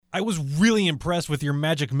I was really impressed with your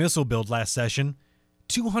magic missile build last session.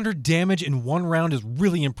 200 damage in one round is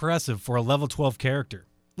really impressive for a level 12 character.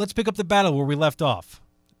 Let's pick up the battle where we left off.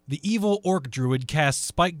 The evil orc druid cast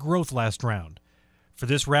Spike Growth last round. For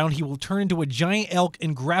this round, he will turn into a giant elk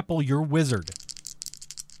and grapple your wizard.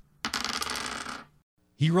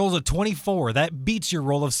 He rolls a 24. That beats your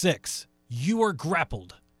roll of 6. You are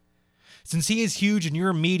grappled. Since he is huge and you're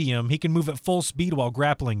a medium, he can move at full speed while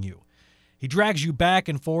grappling you. He drags you back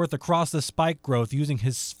and forth across the spike growth using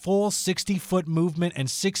his full 60-foot movement and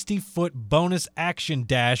 60-foot bonus action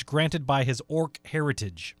dash granted by his orc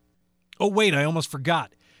heritage. Oh wait, I almost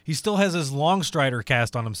forgot. He still has his long strider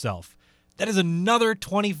cast on himself. That is another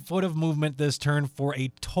 20 foot of movement this turn for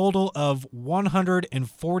a total of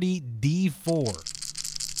 140 D4.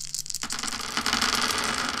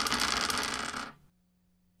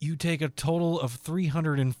 You take a total of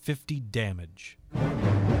 350 damage.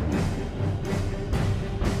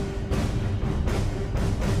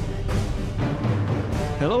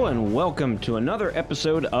 Hello and welcome to another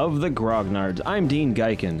episode of the Grognards. I'm Dean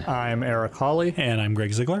Geiken. I'm Eric Hawley. And I'm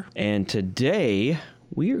Greg Ziegler. And today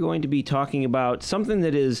we are going to be talking about something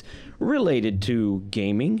that is related to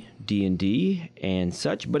gaming, D&D, and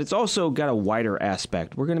such, but it's also got a wider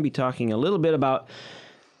aspect. We're going to be talking a little bit about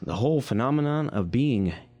the whole phenomenon of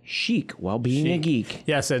being chic while being a geek.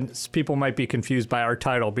 Yes, and people might be confused by our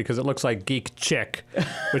title because it looks like Geek Chic,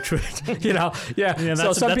 which would,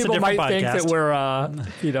 so some people might think that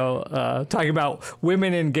we're, talking about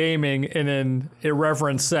women in gaming in an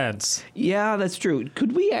irreverent sense. Yeah, that's true.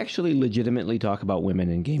 Could we actually legitimately talk about women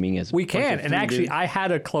in gaming as we can? And actually, I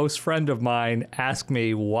had a close friend of mine ask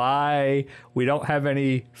me why we don't have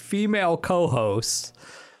any female co-hosts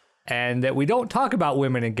and that we don't talk about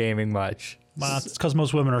women in gaming much. Well, it's because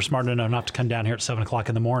most women are smart enough not to come down here at 7 o'clock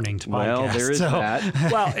in the morning to podcast. Well, there is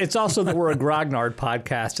that. Well, it's also that we're a Grognard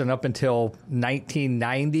podcast, and up until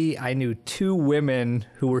 1990, I knew 2 women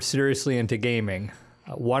who were seriously into gaming.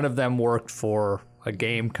 One of them worked for a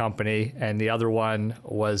game company, and the other one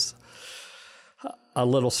was a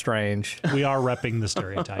little strange. We are repping the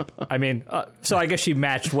stereotype. I mean, so I guess she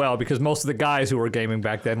matched well because most of the guys who were gaming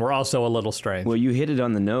back then were also a little strange. Well, you hit it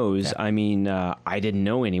on the nose. Yeah. I mean, I didn't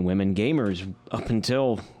know any women gamers up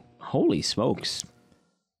until, holy smokes,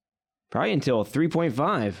 probably until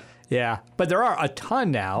 3.5. Yeah, but there are a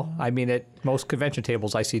ton now. I mean, at most convention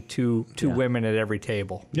tables, I see two women at every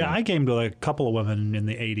table. Yeah, I gamed with a couple of women in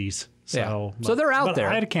the 80s. So they're out there.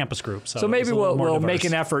 I had a campus group. So maybe we'll make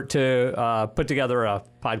an effort to put together a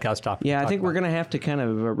podcast topic. Yeah, I think we're going to have to kind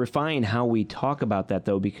of refine how we talk about that,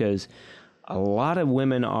 though, because a lot of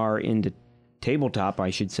women are into tabletop, I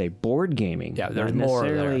should say, board gaming. Yeah, there's not more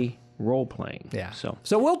necessarily role-playing. Yeah. So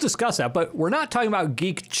we'll discuss that, but we're not talking about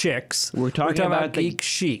geek chicks. We're talking about geek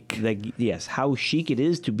chic. Yes, how chic it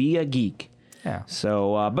is to be a geek. Yeah.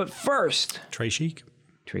 So, but first... Trey Chic?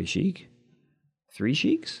 3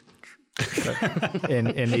 Chics? in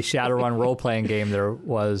the Shadowrun role-playing game, there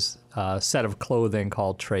was a set of clothing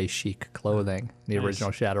called Trey Chic clothing. In the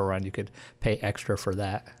original Shadowrun, you could pay extra for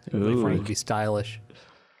that. It would be stylish.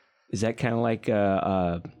 Is that kind of like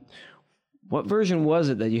what version was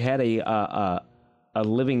it that you had a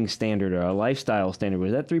living standard or a lifestyle standard?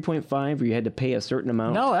 Was that 3.5 where you had to pay a certain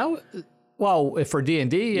amount? No, well, for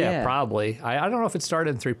D&D, yeah, probably. I don't know if it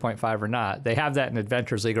started in 3.5 or not. They have that in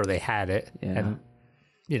Adventures League, or they had it. Yeah. And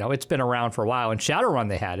it's been around for a while. In Shadowrun,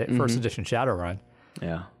 they had it, first edition Shadowrun.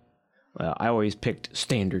 Yeah. Well, I always picked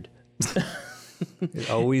standard.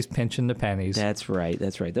 Always pinching the pennies. That's right.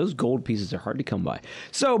 Those gold pieces are hard to come by.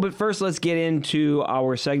 So, but first, let's get into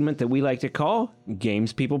our segment that we like to call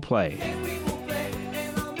Games People Play.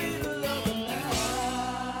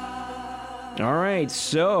 All right.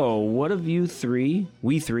 So, what have we three,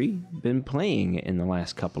 been playing in the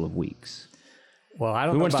last couple of weeks? Well, I don't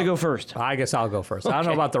know. Who wants to go first? I guess I'll go first. Okay. I don't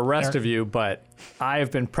know about the rest of you, but I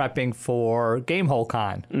have been prepping for Gamehole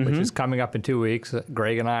Con, which is coming up in 2 weeks.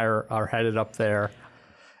 Greg and I are headed up there.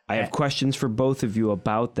 I have questions for both of you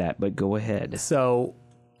about that, but go ahead. So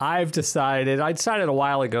I decided a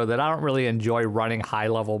while ago that I don't really enjoy running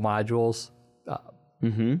high-level modules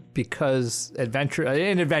because in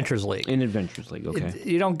Adventures League. In Adventures League, okay.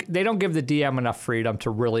 They don't give the DM enough freedom to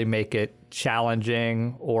really make it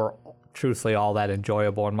challenging or truthfully all that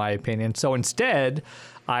enjoyable, in my opinion. So instead,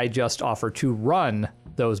 I just offer to run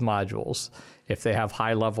those modules if they have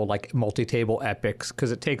high level, like multi-table epics,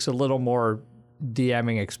 because it takes a little more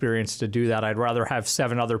DMing experience to do that. I'd rather have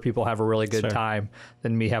 7 other people have a really good time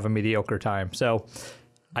than me have a mediocre time. So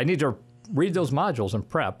I need to read those modules and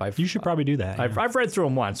prep. You should probably do that. I've read through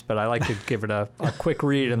them once, but I like to give it a quick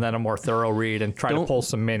read and then a more thorough read and try to pull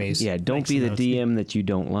some minis. Yeah, don't be the DM that you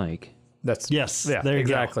don't like. Yes, yeah, there you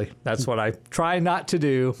exactly. go. That's what I try not to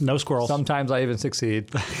do. No squirrels. Sometimes I even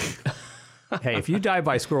succeed. Hey, if you die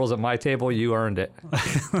by squirrels at my table, you earned it.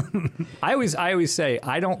 I always say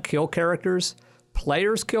I don't kill characters.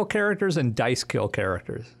 Players kill characters and dice kill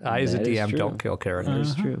characters. I, as a DM, don't kill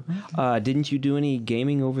characters. That's true. Didn't you do any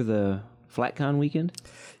gaming over the FlatCon weekend?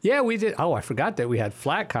 Yeah, we did. Oh, I forgot that we had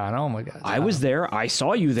FlatCon. Oh my God. I was there. I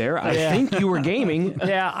saw you there. I think you were gaming.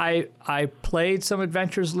 Yeah, I played some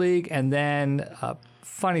Adventures League, and then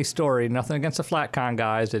funny story, nothing against the FlatCon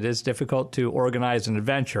guys. It is difficult to organize an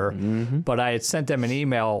adventure, but I had sent them an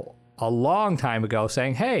email a long time ago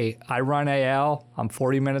saying, hey, I run AL. I'm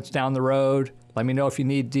 40 minutes down the road. Let me know if you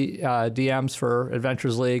need DMs for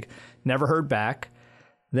Adventures League. Never heard back.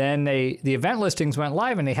 Then the event listings went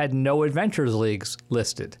live, and they had no Adventures Leagues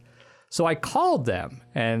listed. So I called them,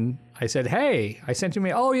 and I said, hey, I sent you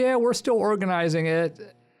me. Oh, yeah, we're still organizing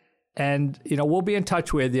it, and we'll be in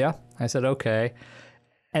touch with you. I said, okay.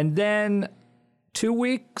 And then 2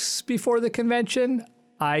 weeks before the convention,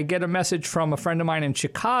 I get a message from a friend of mine in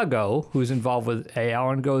Chicago who's involved with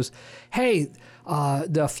AL and goes, hey,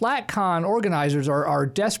 the FlatCon organizers are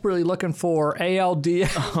desperately looking for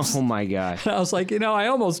ALDMs. Oh, my gosh. And I was like, I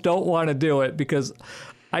almost don't want to do it because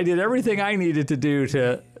I did everything I needed to do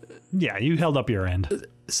to... Yeah, you held up your end.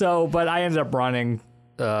 So, but I ended up running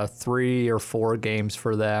 3 or 4 games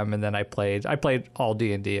for them, and then I played all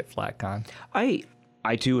D&D at FlatCon.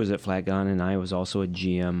 I too was at FlatCon, and I was also a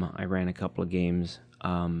GM. I ran a couple of games.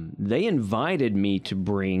 They invited me to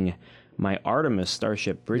bring my Artemis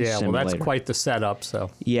Starship Bridge Simulator. Yeah, well, that's quite the setup,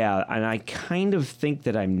 so. Yeah, and I kind of think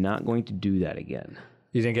that I'm not going to do that again.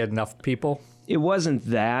 You didn't get enough people? It wasn't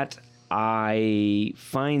that. I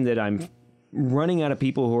find that I'm running out of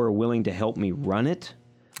people who are willing to help me run it.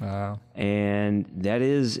 And it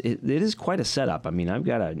is quite a setup. I mean, I've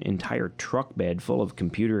got an entire truck bed full of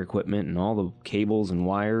computer equipment and all the cables and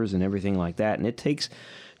wires and everything like that. And it takes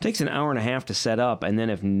an hour and a half to set up. And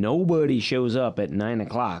then if nobody shows up at 9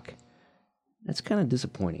 o'clock, that's kind of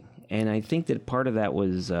disappointing. And I think that part of that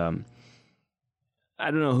was, I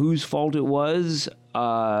don't know whose fault it was,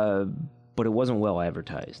 but it wasn't well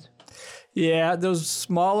advertised. Yeah, those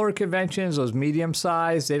smaller conventions, those medium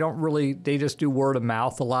size, they just do word of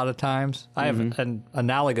mouth a lot of times. I have an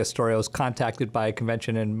analogous story. I was contacted by a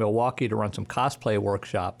convention in Milwaukee to run some cosplay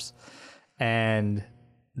workshops, and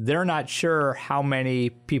they're not sure how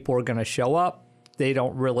many people are going to show up. They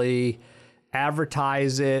don't really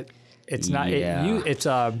advertise it. It's not. It's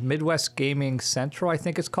a Midwest Gaming Central, I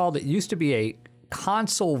think it's called. It used to be a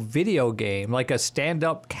console video game, like a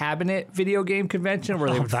stand-up cabinet video game convention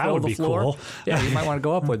where they would fill the floor. Cool. Yeah, you might want to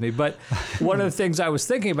go up with me. But one of the things I was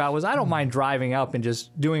thinking about was I don't mind driving up and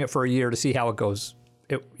just doing it for a year to see how it goes.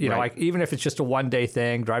 Even if it's just a one-day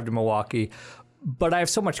thing, drive to Milwaukee. But I have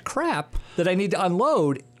so much crap that I need to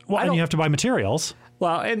unload. Well, and you have to buy materials.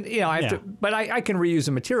 Well, and I have to, but I can reuse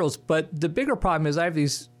the materials. But the bigger problem is I have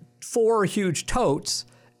these 4 huge totes,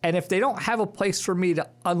 and if they don't have a place for me to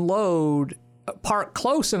unload, park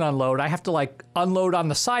close and unload, I have to unload on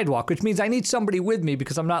the sidewalk, which means I need somebody with me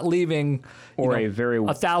because I'm not leaving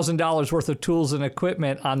 $1,000 worth of tools and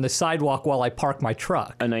equipment on the sidewalk while I park my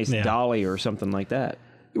truck. A nice dolly or something like that.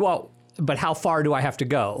 Well, but how far do I have to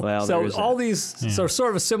go? Well, so all these, so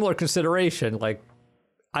sort of a similar consideration. Like,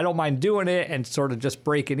 I don't mind doing it and sort of just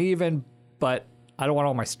breaking even, but I don't want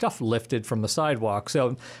all my stuff lifted from the sidewalk.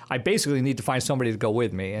 So I basically need to find somebody to go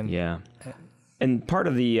with me. And part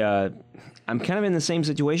of the, I'm kind of in the same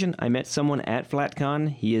situation. I met someone at FlatCon.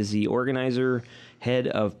 He is the organizer, head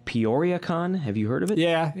of PeoriaCon. Have you heard of it?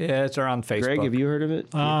 Yeah, it's around Facebook. Greg, have you heard of it?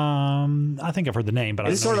 I think I've heard the name, but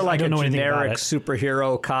it's sort of like a generic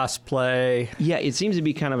superhero cosplay. Yeah, it seems to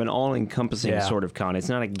be kind of an all-encompassing sort of con. It's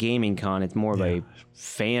not a gaming con. It's more of a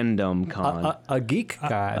fandom con. A geek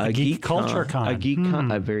con. A geek culture con. A geek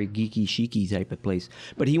con. A very geeky, chicy type of place.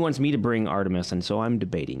 But he wants me to bring Artemis, and so I'm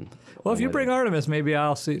debating. Well, if you bring Artemis, maybe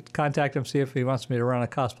I'll contact him, see if he wants me to run a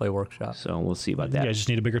cosplay workshop. So we'll see about that. Yeah, I just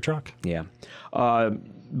need a bigger truck. Yeah.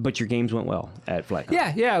 But your games went well at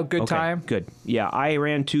FlatCon. Yeah, good time. Good. Yeah, I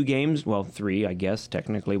ran 2 games, well, 3, I guess,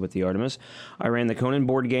 technically with the Artemis. I ran the Conan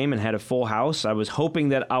board game and had a full house. I was hoping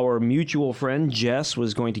that our mutual friend, Jess,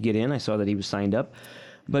 was going to get in. I saw that he was signed up.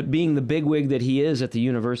 But being the bigwig that he is at the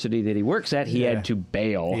university that he works at, he had to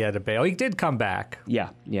bail. He had to bail. He did come back.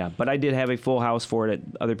 Yeah. But I did have a full house for it.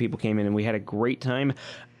 Other people came in, and we had a great time.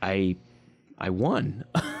 I I won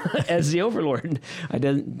as the Overlord. I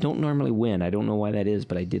don't normally win. I don't know why that is,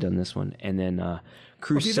 but I did on this one. And then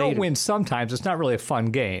Crusader. If you don't win sometimes, it's not really a fun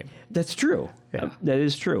game. That's true. Yeah. That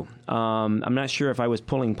is true. I'm not sure if I was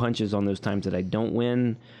pulling punches on those times that I don't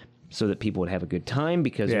win so that people would have a good time,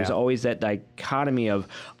 because there's always that dichotomy of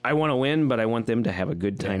I want to win, but I want them to have a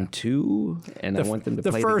good time too, and I want them to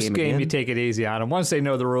play the game. The first game, again. you take it easy on them. Once they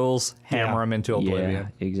know the rules, hammer them into oblivion.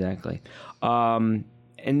 Yeah, exactly.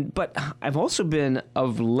 But I've also been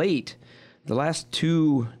of late, the last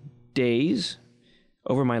 2 days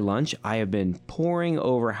over my lunch, I have been poring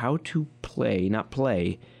over how to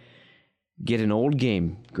get an old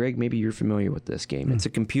game. Greg, maybe you're familiar with this game. It's a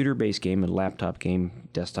computer-based game, a laptop game,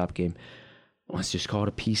 desktop game. Let's just call it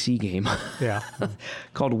a PC game. Yeah.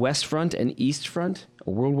 Called West Front and East Front, a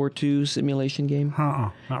World War II simulation game.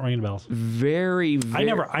 Not ringing bells. Very. I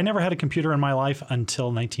never had a computer in my life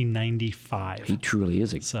until 1995. He truly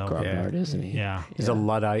is a Grognard, isn't he? Yeah. He's a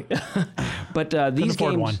Luddite. But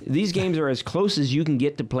these games are as close as you can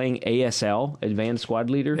get to playing ASL, Advanced Squad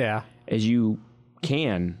Leader, as you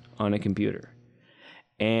can on a computer.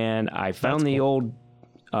 And I found the old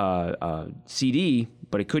CD,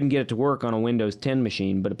 but I couldn't get it to work on a Windows 10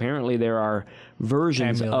 machine. But apparently there are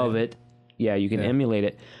versions of it. Yeah, you can emulate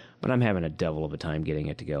it. But I'm having a devil of a time getting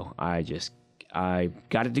it to go. I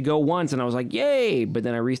got it to go once, and I was like, yay! But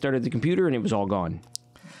then I restarted the computer, and it was all gone.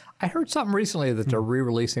 I heard something recently that they're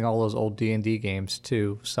re-releasing all those old D&D games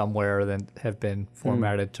too somewhere that have been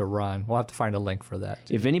formatted to run. We'll have to find a link for that.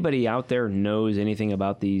 If anybody out there knows anything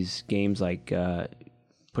about these games, like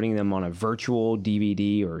putting them on a virtual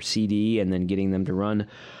DVD or CD and then getting them to run,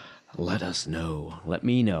 let us know. Let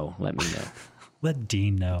me know. Let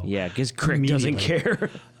Dean know. Yeah, because Crick doesn't care.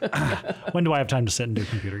 When do I have time to sit and do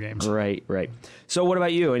computer games? Right. So what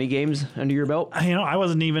about you? Any games under your belt? I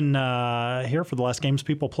wasn't even here for the last games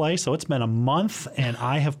people play, so it's been a month, and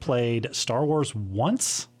I have played Star Wars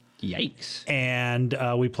once. Yikes. And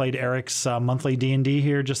we played Eric's monthly D&D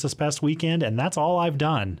here just this past weekend, and that's all I've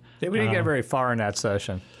done. We didn't get very far in that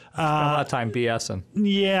session. Spent a lot of time BSing.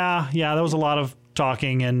 Yeah, there was a lot of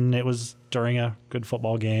talking, and it was during a good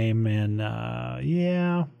football game, and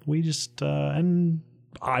we just and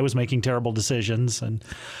I was making terrible decisions, and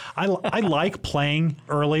I like playing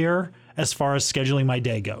earlier as far as scheduling my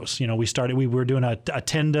day goes. We were doing a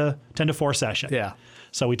 10 to 4 session. Yeah.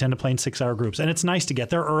 So we tend to play in 6-hour groups, and it's nice to get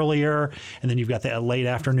there earlier, and then you've got the late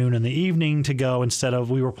afternoon and the evening to go instead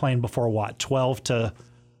of we were playing before 12 to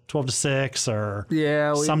 6, or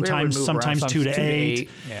sometimes 2 to 8.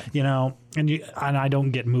 Yeah. And I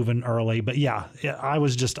don't get moving early, but I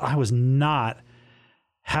was not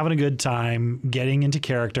having a good time getting into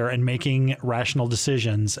character and making rational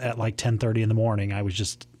decisions at like 10:30 in the morning. I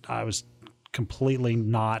was completely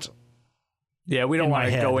not. Yeah, we don't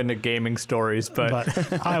want to go into gaming stories, but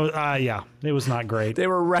it was not great. They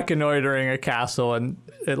were reconnoitering a castle, and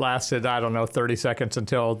it lasted 30 seconds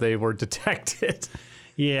until they were detected.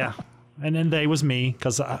 Yeah, and then they was me,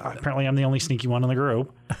 because apparently I'm the only sneaky one in the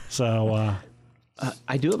group. So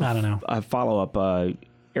I do have a follow-up.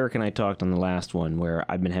 Eric and I talked on the last one where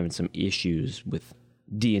I've been having some issues with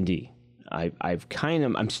D&D.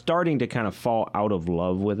 I'm starting to kind of fall out of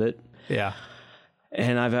love with it. Yeah.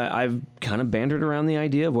 And I've kind of bantered around the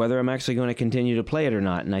idea of whether I'm actually going to continue to play it or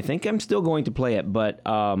not. And I think I'm still going to play it, but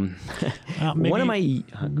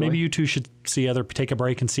maybe you two should take a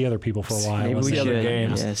break and see other people for a while. Maybe we see should, other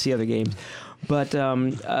games. Yeah, see other games. But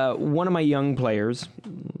one of my young players,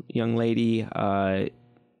 young lady,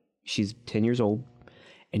 she's 10 years old,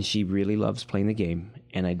 and she really loves playing the game.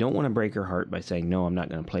 And I don't want to break her heart by saying, no, I'm not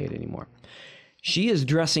going to play it anymore. She is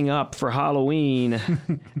dressing up for Halloween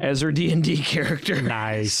as her D&D character.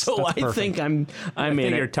 Nice. So I think I'm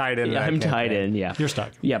in. You're tied in. I'm tied in. Yeah, you're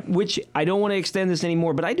stuck. Yeah, which I don't want to extend this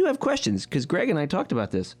anymore, but I do have questions because Greg and I talked about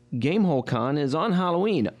this. Gamehole Con is on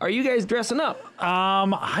Halloween. Are you guys dressing up?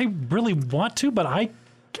 I really want to, but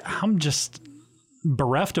I'm just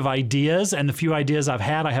bereft of ideas, and the few ideas I've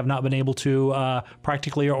had, I have not been able to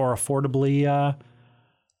practically or affordably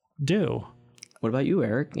do. What about you,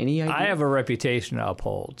 Eric? Any idea? I have a reputation to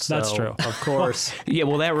uphold. So, that's true. Of course. Yeah,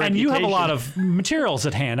 well, that reputation. And you have a lot of materials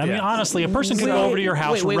at hand. I mean, honestly, a person can go over to your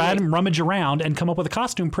house, rummage around, and come up with a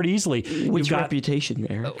costume pretty easily. Which reputation,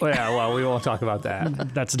 Eric? Well, we won't talk about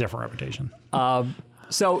that. That's a different reputation.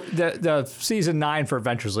 So the season 9 for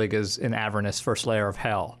Adventures League is in Avernus, First Layer of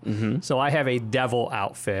Hell. Mm-hmm. So I have a devil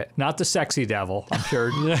outfit, not the sexy devil. I'm sure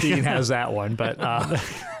Dean has that one, but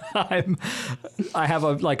I have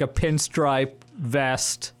a pinstripe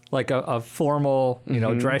vest, like a formal,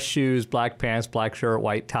 dress shoes, black pants, black shirt,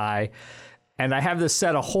 white tie, And I have this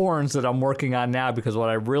set of horns that I'm working on now because what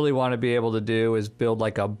I really want to be able to do is build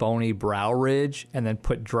like a bony brow ridge and then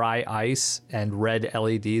put dry ice and red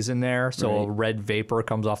LEDs in there so a red vapor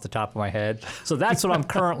comes off the top of my head. So that's what I'm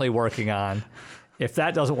currently working on. If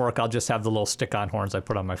that doesn't work, I'll just have the little stick-on horns I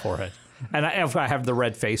put on my forehead. And I have the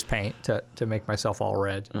red face paint to make myself all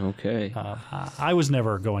red. Okay. I was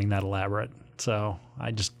never going that elaborate, so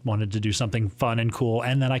I just wanted to do something fun and cool,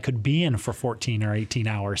 and then I could be in for 14 or 18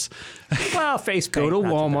 hours. Well, face paint. Go to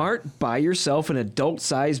Walmart, buy yourself an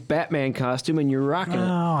adult-sized Batman costume, and you're rocking it.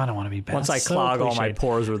 Oh, I don't want to be bad. Once I So clog all my cliched.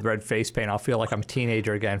 pores with red face paint, I'll feel like I'm a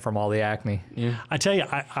teenager again from all the acne. Yeah. I tell you,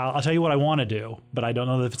 I'll tell you what I want to do, but I don't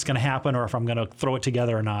know if it's going to happen or if I'm going to throw it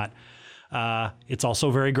together or not. It's also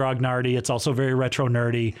very grognardy. It's also very retro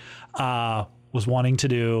nerdy. Was wanting to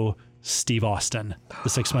do Steve Austin, the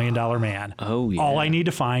 $6 Million Man. Oh, yeah. All I need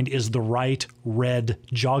to find is the right red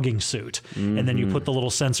jogging suit. And then you put the little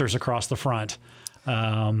sensors across the front.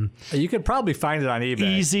 You could probably find it on eBay.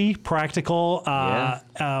 Easy, practical.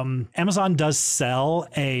 Amazon does sell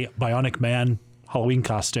a Bionic Man Halloween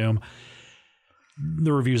costume.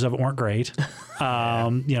 The reviews of it weren't great.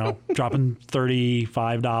 Dropping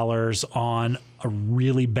 $35 on a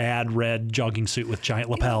really bad red jogging suit with giant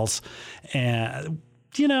lapels. And,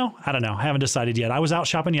 I don't know. I haven't decided yet. I was out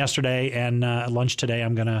shopping yesterday, and at lunch today,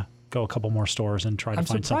 I'm going to go a couple more stores and try to find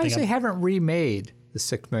something. I'm surprised they haven't remade the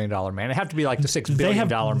 $6 Million Man. It have to be like the $6 billion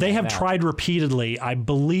Man. They have now. tried repeatedly. I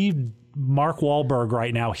believe Mark Wahlberg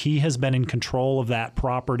right now, he has been in control of that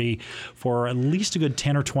property for at least a good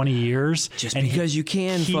 10 or 20 years. Just because you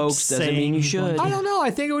can, folks, doesn't mean you should. I don't know.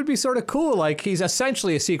 I think it would be sort of cool. Like, he's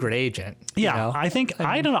essentially a secret agent. Yeah, I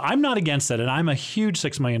don't know. I'm not against it, and I'm a huge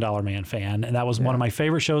 $6 Million Man fan, and that was one of my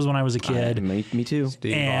favorite shows when I was a kid. Me too.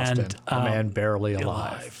 Steve And, Austin, a man barely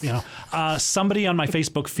alive. Somebody on my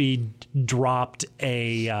Facebook feed dropped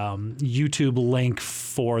a YouTube link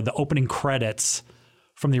for the opening credits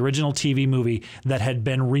from the original TV movie that had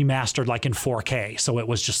been remastered like in 4K. So it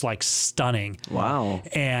was just like stunning. Wow.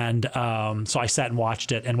 And so I sat and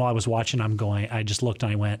watched it. And while I was watching, I just looked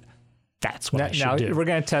and I went, that's what I should do. We're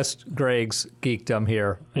going to test Greg's geekdom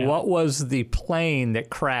here. Yeah. What was the plane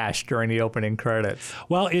that crashed during the opening credits?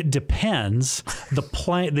 Well, it depends. The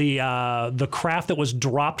craft that was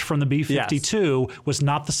dropped from the B-52 was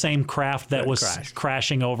not the same craft that was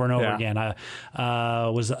crashing over and over again.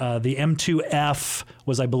 Was the M2F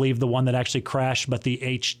was, I believe, the one that actually crashed, but the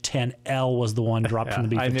H-10L was the one dropped from the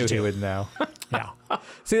B-52. I knew he would know. Yeah.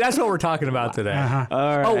 See, that's what we're talking about today.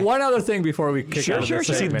 All right. Oh, one other thing before we kick out of this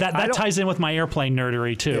See, segment. that ties in with my airplane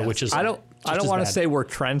nerdery too, which is I don't want to say we're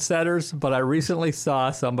trendsetters, but I recently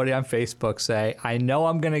saw somebody on Facebook say, I know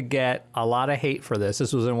I'm going to get a lot of hate for this.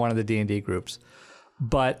 This was in one of the D&D groups,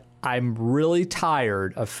 but I'm really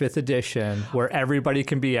tired of 5th edition where everybody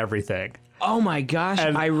can be everything. Oh my gosh.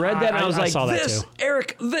 And I read that and I was like, saw that this, too.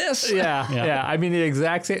 Eric, this. Yeah. I mean, the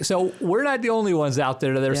exact same. So we're not the only ones out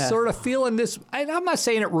there that are sort of feeling this. And I'm not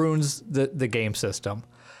saying it ruins the game system,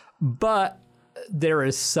 but there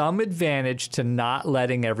is some advantage to not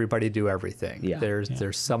letting everybody do everything. Yeah.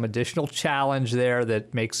 There's some additional challenge there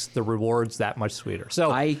that makes the rewards that much sweeter. So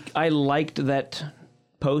I liked that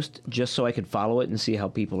post just so I could follow it and see how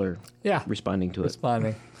people are responding to it.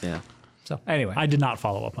 Yeah. So anyway, I did not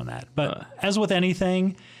follow up on that. But as with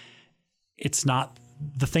anything, it's not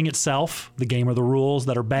the thing itself, the game or the rules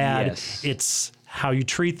that are bad. Yes. It's how you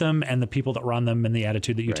treat them and the people that run them and the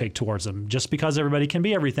attitude that you take towards them. Just because everybody can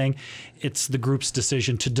be everything, it's the group's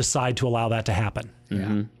decision to decide to allow that to happen.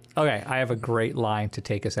 Yeah. Okay, I have a great line to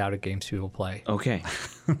take us out of Games People Play. Okay.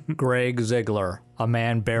 Greg Ziegler, a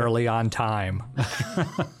man barely on time.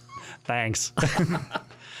 Thanks.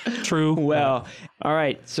 True. Well, all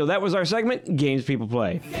right. So that was our segment, Games People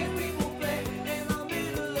Play.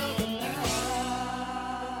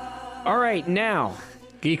 All right, now,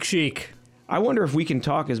 Geek Chic. I wonder if we can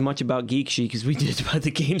talk as much about Geek Chic as we did about the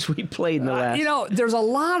games we played in the last... There's a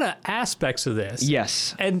lot of aspects of this.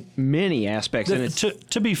 Yes. And many aspects. And it's...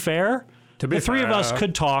 To be fair, the three of us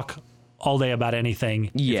could talk all day about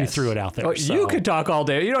anything if you threw it out there. Well, you could talk all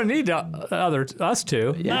day. You don't need us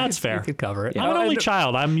to. That's fair. You could cover it. I'm an only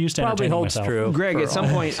child. I'm used to Probably entertaining holds myself. true. Greg, at some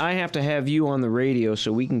point, I have to have you on the radio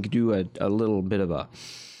so we can do a little bit of a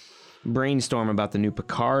brainstorm about the new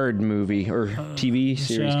Picard movie or TV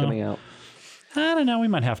series coming out. I don't know. We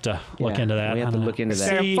might have to look into that. We have to look into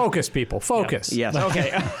that. Yeah, focus, people. Focus. Yes.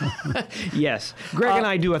 Okay. Yes. Greg and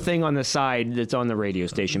I do a thing on the side that's on the radio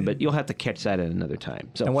station, but you'll have to catch that at another time.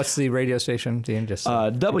 So, And what's the radio station, Dean? Just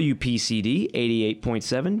WPCD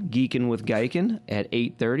 88.7, Geekin' with Geikin at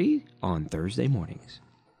 8:30 on Thursday mornings.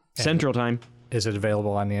 Central Time. Is it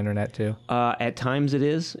available on the internet too? At times it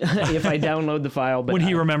is, if I download the file. But when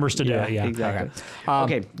he remembers to do it, yeah. Exactly.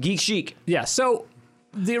 Okay, Geek Chic. Yeah, so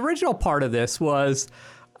the original part of this was,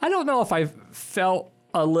 I don't know if I felt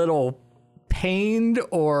a little pained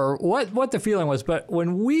or what the feeling was, but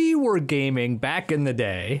when we were gaming back in the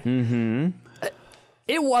day,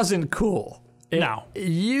 it wasn't cool. No.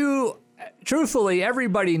 Truthfully,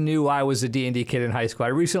 everybody knew I was a D&D kid in high school. I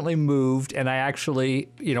recently moved, and I actually,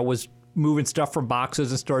 was moving stuff from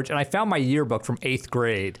boxes and storage, and I found my yearbook from 8th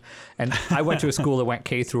grade. And I went to a school that went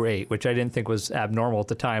K through 8, which I didn't think was abnormal at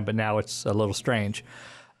the time, but now it's a little strange.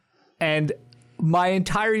 And my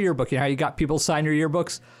entire yearbook, how you got people sign your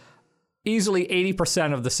yearbooks? Easily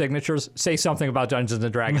 80% of the signatures say something about Dungeons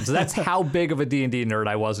 & Dragons. So that's how big of a D&D nerd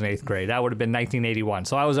I was in 8th grade. That would have been 1981,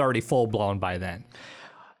 so I was already full-blown by then.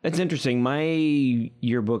 That's interesting. My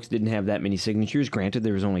yearbooks didn't have that many signatures. Granted,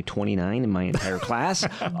 there was only 29 in my entire class.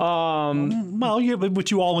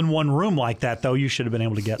 But you all in one room like that, though, you should have been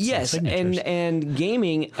able to get some signatures. and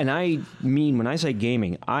gaming, and I mean, when I say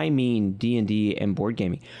gaming, I mean D&D and board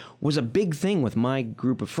gaming, was a big thing with my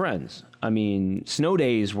group of friends. I mean, snow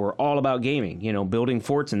days were all about gaming, building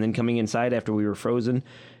forts and then coming inside after we were frozen.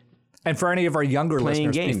 And for any of our younger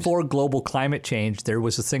listeners, games. Before global climate change, there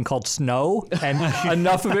was a thing called snow, and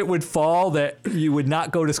enough of it would fall that you would not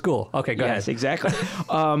go to school. Okay, go ahead. Yes, exactly.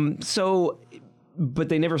 But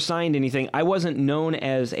they never signed anything. I wasn't known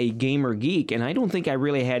as a gamer geek, and I don't think I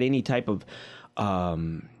really had any type of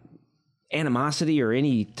animosity or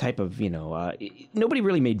any type of, nobody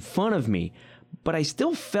really made fun of me. But I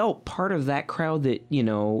still felt part of that crowd that,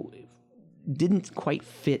 didn't quite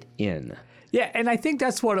fit in. Yeah, and I think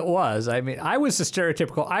that's what it was. I mean, I was the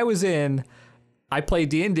stereotypical. I played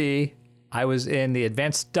D&D. I was in the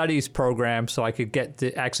advanced studies program so I could get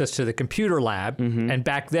the access to the computer lab. And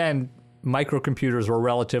back then, microcomputers were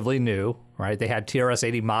relatively new, right? They had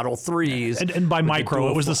TRS-80 Model 3s. And by micro,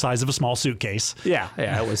 it was the size of a small suitcase. Yeah,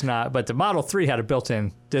 it was not. But the Model 3 had a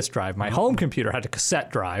built-in disk drive. My home computer had a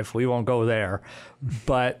cassette drive. We won't go there.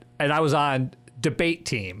 And I was on debate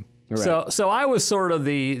team. Right. So I was sort of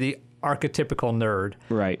the archetypical nerd.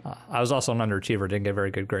 Right. I was also an underachiever, didn't get very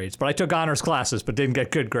good grades. But I took honors classes, but didn't get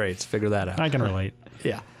good grades. Figure that out. I can relate.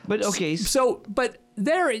 Yeah. But okay. But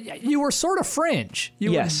there, you were sort of fringe.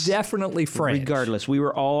 You were definitely fringe. Regardless, we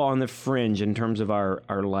were all on the fringe in terms of our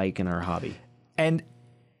like and our hobby. And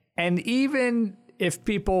even if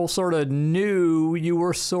people sort of knew, you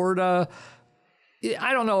were sort of,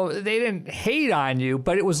 I don't know, they didn't hate on you,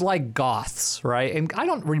 but it was like goths, right? And I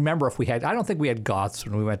don't remember I don't think we had goths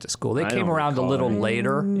when we went to school. They came around a little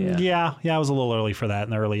later. Yeah, I was a little early for that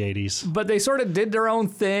in the early 80s. But they sort of did their own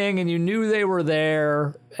thing, and you knew they were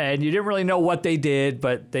there, and you didn't really know what they did,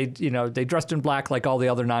 but they dressed in black like all the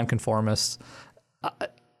other nonconformists.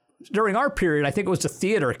 During our period, I think it was the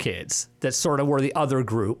theater kids that sort of were the other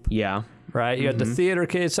group. Yeah. Right? You had the theater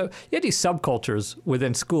kids. So you had these subcultures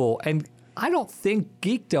within school, and I don't think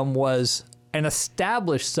geekdom was an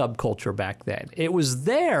established subculture back then. It was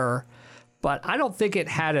there, but I don't think it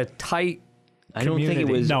had a tight I don't think it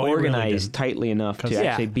was organized tightly enough to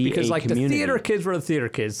actually be because a like community. The theater kids were the theater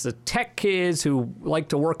kids. The tech kids who like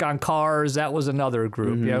to work on cars, that was another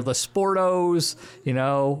group. You know, the sportos,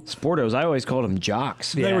 Sportos, I always called them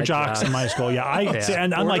jocks. They were jocks in my school,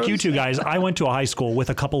 And unlike you two guys, I went to a high school with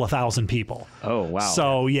a couple of thousand people. Oh, wow.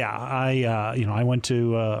 So, I went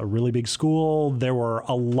to a really big school. There were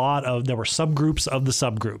subgroups of the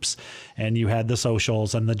subgroups. And you had the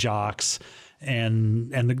socials and the jocks.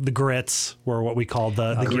 And the grits were what we called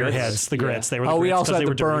the gearheads. The grits. They were the grits. We also had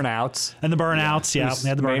the dirty. burnouts. And the burnouts, we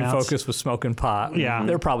had the main burnouts. focus was smoking pot. Yeah.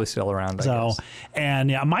 They're probably still around, I guess.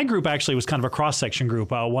 And my group actually was kind of a cross-section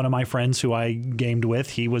group. One of my friends who I gamed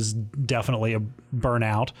with, he was definitely a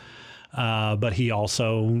burnout. But he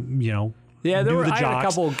also, I had a jocks.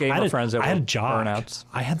 couple of gamer friends that were burnouts.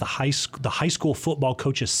 I had the high school football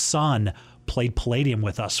coach's son played Palladium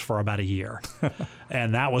with us for about a year.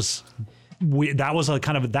 And that was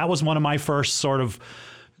one of my first sort of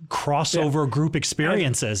crossover group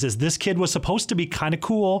experiences. Is this kid was supposed to be kind of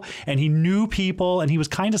cool and he knew people and he was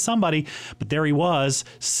kind of somebody, but there he was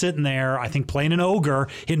sitting there, I think playing an ogre,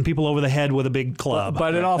 hitting people over the head with a big club.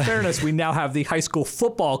 But in all fairness, we now have the high school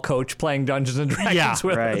football coach playing Dungeons and Dragons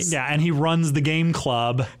with us. Yeah, and he runs the game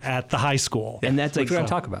club at the high school. And that's a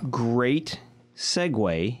talk about. Great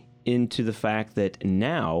segue into the fact that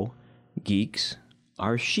now geeks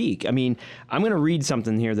are chic. I mean, I'm going to read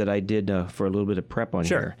something here that I did for a little bit of prep on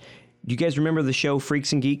here. Do you guys remember the show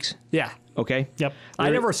Freaks and Geeks? Yeah. Okay. Yep. I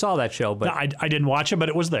never saw that show, but... No, I didn't watch it, but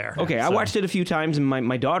it was there. Okay, I watched it a few times, and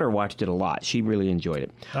my daughter watched it a lot. She really enjoyed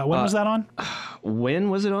it. When was that on? When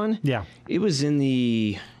was it on? Yeah. It was in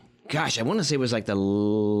the, gosh, I want to say it was like the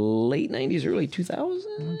late 90s, early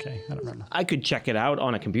 2000s. Okay, I don't remember. I could check it out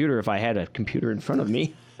on a computer if I had a computer in front of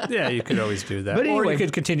me. Yeah, you could always do that. But Or anyway. you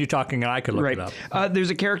could continue talking and I could look Right. it up. There's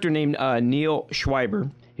a character named Neil Schreiber.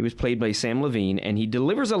 He was played by Sam Levine, and he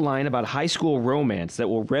delivers a line about high school romance that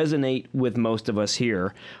will resonate with most of us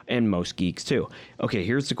here and most geeks too. Okay,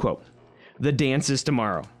 here's the quote. "The dance is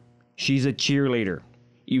tomorrow. She's a cheerleader.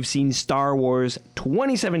 You've seen Star Wars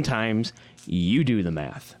 27 times. You do the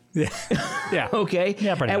math." Yeah. Okay?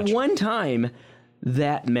 Yeah, pretty At much. one time,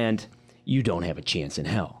 that meant you don't have a chance in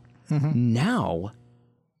hell. Now,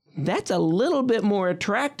 that's a little bit more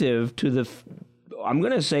attractive to the, I'm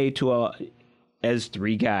going to say as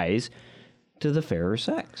three guys, to the fairer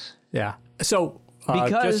sex. Yeah. So,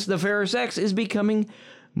 Because just the fairer sex is becoming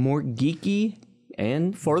more geeky,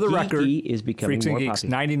 and for the geeky record, is becoming Freaks and more Geeks,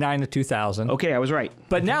 popular. 99 to 2000. Okay, I was right.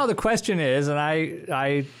 But now the question is, and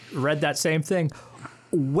I read that same thing,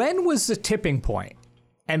 when was the tipping point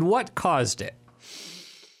and what caused it?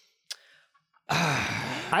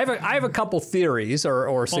 I have a couple theories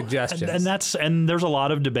or suggestions. And there's a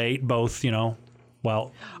lot of debate, both, in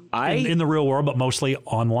the real world, but mostly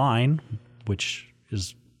online, which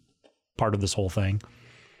is part of this whole thing,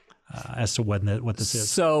 as to what this is.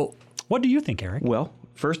 So, What do you think, Eric? Well,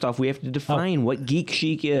 first off, we have to define what Geek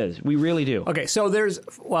Chic is. We really do. okay, so there's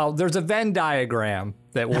a Venn diagram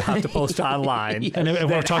that we'll have to post online. And if we're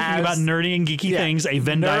that talking about has, nerdy and geeky yeah, things, a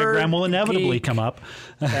Venn nerd, diagram will inevitably geek, come up.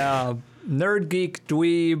 Nerd, geek,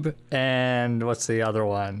 dweeb, and what's the other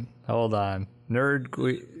one? Hold on.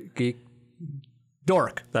 Nerd, geek,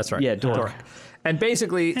 dork. That's right. Yeah, dork. And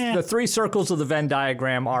basically, the three circles of the Venn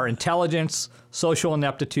diagram are intelligence, social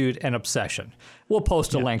ineptitude, and obsession. We'll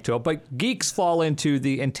post a link to it, but geeks fall into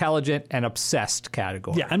the intelligent and obsessed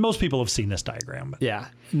category. Yeah, and most people have seen this diagram. But Yeah.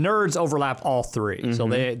 Nerds overlap all three, so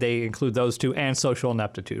they include those two and social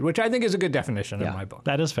ineptitude, which I think is a good definition in my book.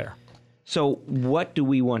 that is fair. So, what do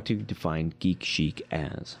we want to define Geek Chic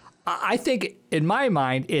as? I think, in my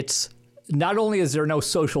mind, it's not only is there no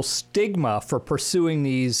social stigma for pursuing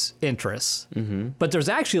these interests, but there's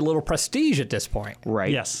actually a little prestige at this point.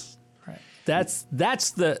 Right. Yes. That's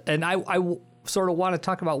the, and I sort of want to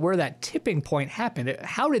talk about where that tipping point happened.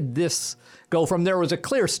 How did this go from there was a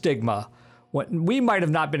clear stigma? When we might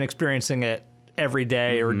have not been experiencing it every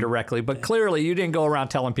day or directly, but clearly you didn't go around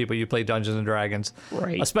telling people you play Dungeons and Dragons,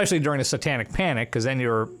 Right. especially during the Satanic Panic, because then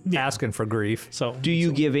you're asking for grief. So Do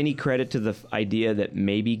you give any credit to the idea that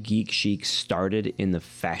maybe Geek Chic started in the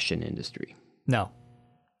fashion industry? No.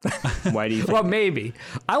 Why do you think? Well, maybe.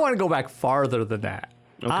 I want to go back farther than that.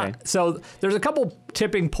 Okay. So there's a couple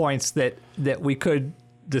tipping points that we could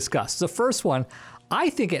discuss. The first one, I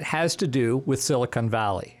think it has to do with Silicon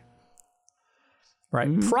Valley.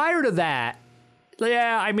 Right. Prior to that,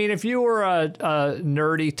 yeah, I mean, if you were a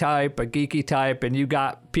nerdy type, a geeky type, and you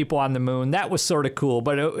got people on the moon, that was sort of cool.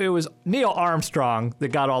 But it was Neil Armstrong that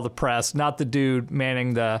got all the press, not the dude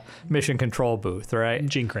manning the mission control booth, right?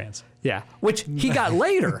 Gene Kranz. Yeah, which he got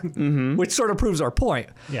later, which sort of proves our point.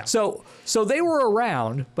 Yeah. So they were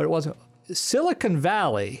around, but it wasn't. Silicon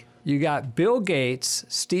Valley, you got Bill Gates,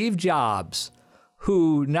 Steve Jobs,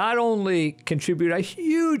 who not only contribute a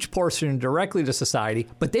huge portion directly to society,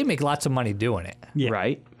 but they make lots of money doing it. Yeah.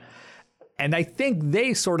 Right. And I think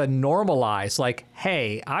they sort of normalize, like,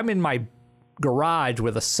 hey, I'm in my garage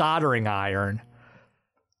with a soldering iron.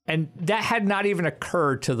 And that had not even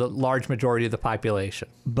occurred to the large majority of the population.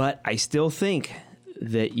 But I still think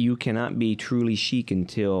that you cannot be truly chic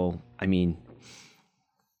until, Well,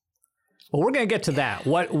 we're going to get to that.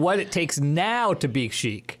 What it takes now to be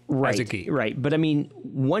chic as a geek. Right. But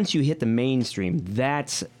once you hit the mainstream,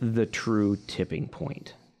 that's the true tipping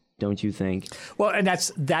point, don't you think? Well, and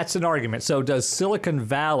that's an argument. So does Silicon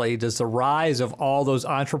Valley, does the rise of all those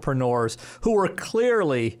entrepreneurs who were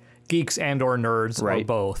clearly geeks and or nerds or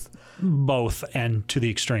both, And to the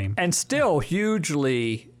extreme. and still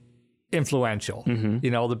hugely influential.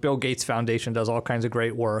 The Bill Gates Foundation does all kinds of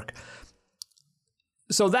great work.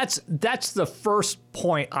 So that's the first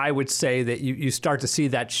point I would say that you start to see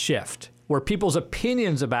that shift where people's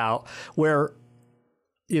opinions about where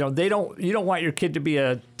you don't want your kid to be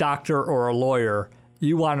a doctor or a lawyer.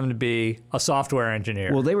 You want them to be a software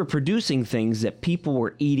engineer. Well, they were producing things that people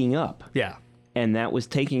were eating up, yeah. and that was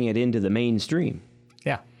taking it into the mainstream.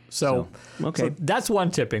 Yeah. So okay. so that's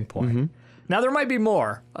one tipping point. Now, there might be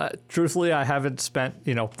more. Truthfully, I haven't spent,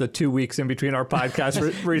 the 2 weeks in between our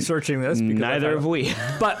podcasts researching this. Because Neither have we.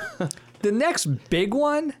 But the next big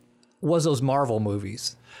one was those Marvel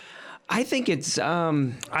movies. I think it's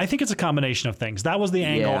I think it's a combination of things. That was the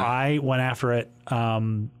angle Yeah. I went after it.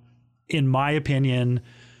 in my opinion,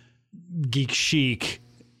 Geek Chic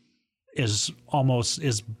is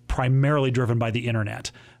primarily driven by the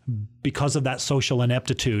internet because of that social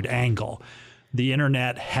ineptitude angle. The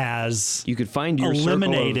internet has You could find your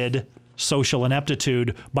eliminated social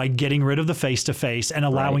ineptitude by getting rid of the face-to-face and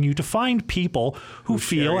allowing you to find people who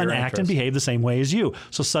feel and act and behave the same way as you.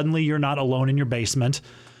 So suddenly you're not alone in your basement.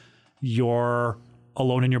 You're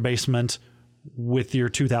alone in your basement with your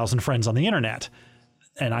 2,000 friends on the internet.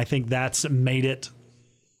 And I think that's made it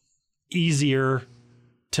easier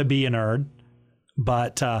to be a nerd.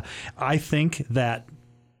 But I think that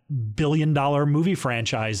billion-dollar movie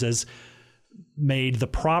franchises made the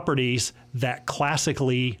properties that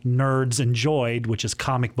classically nerds enjoyed, which is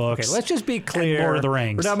comic books. Okay, let's just be clear. Lord of the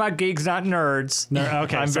Rings. We're talking about geeks, not nerds.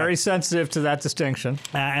 Okay, I'm very sensitive to that distinction.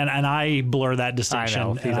 And I blur that distinction, I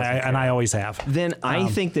know, and I always have. Then I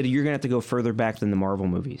think that you're going to have to go further back than the Marvel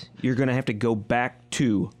movies. You're going to have to go back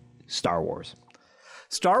to Star Wars.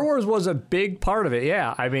 Star Wars was a big part of it,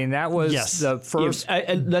 yeah. I mean, that was the first...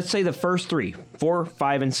 Let's say the first 3, 4,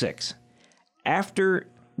 5, and 6. After...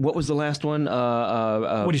 What was the last one? What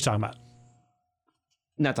are you talking about?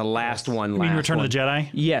 Not the last one. You mean Return of the Jedi?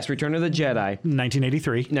 Yes, Return of the Jedi.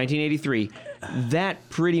 1983. 1983. That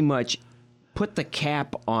pretty much put the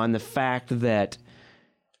cap on the fact that,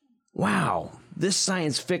 wow, this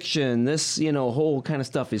science fiction, this whole kind of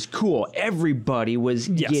stuff is cool. Everybody was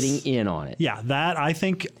getting in on it. Yeah, that I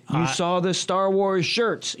think you saw the Star Wars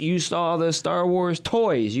shirts, you saw the Star Wars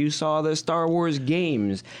toys, you saw the Star Wars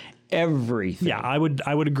games. Everything. Yeah, I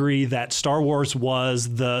would agree that Star Wars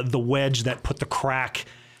was the wedge that put the crack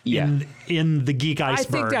in the geek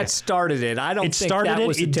iceberg. I think that started it. I don't think that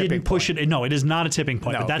was the it tipping didn't push point. it. No, it is not a tipping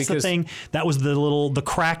point. No, but that's the thing. That was the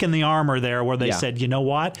crack in the armor there where they said, you know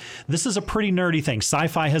what? This is a pretty nerdy thing.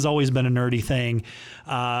 Sci-fi has always been a nerdy thing.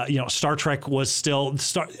 Star Trek was still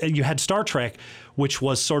you had Star Trek, which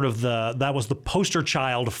was sort of that was the poster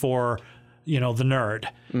child for the nerd.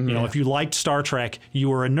 Mm-hmm. If you liked Star Trek, you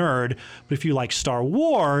were a nerd. But if you liked Star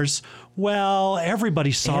Wars, well,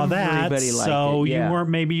 everybody saw that. So you weren't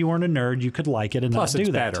a nerd. You could like it and Plus not do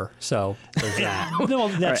it's that. better. So there's that. No,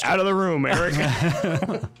 that's out of the room, Eric.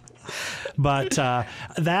 But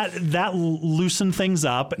that loosened things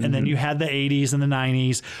up, and then you had the 80s and the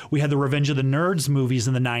 90s. We had the Revenge of the Nerds movies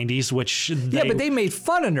in the 90s, which but they made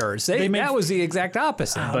fun of nerds. That was the exact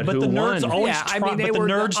opposite. But the nerds always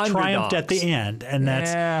triumphed at the end, and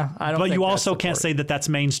that's. I don't. But think you that's also the can't point. say that that's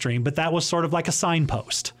mainstream. But that was sort of like a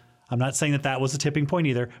signpost. I'm not saying that was a tipping point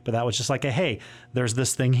either, but that was just like hey, there's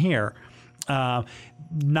this thing here.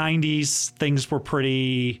 90s things were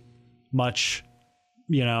pretty much.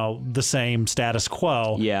 The same status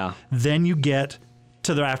quo. Yeah. Then you get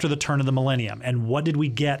to after the turn of the millennium. And what did we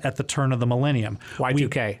get at the turn of the millennium?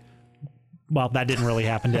 Y2K. Well, that didn't really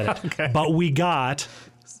happen, did it? Okay. But we got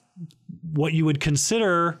what you would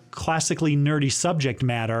consider classically nerdy subject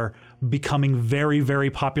matter becoming very, very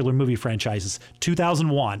popular movie franchises.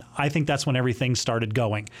 2001, I think that's when everything started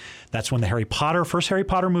going. That's when the first Harry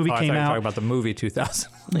Potter movie came I thought you were out. talking about the movie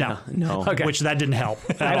 2000. No. Okay. Which that didn't help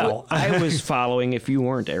at all. I was following if you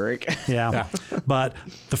weren't, Eric. Yeah. But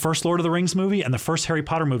the first Lord of the Rings movie and the first Harry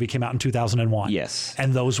Potter movie came out in 2001. Yes.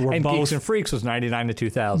 And those were And both. Geeks and Freaks was 99 to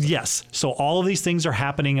 2000. Yes. So all of these things are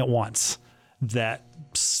happening at once that,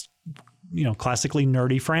 classically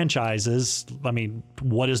nerdy franchises. I mean,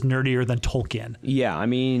 what is nerdier than Tolkien? Yeah, I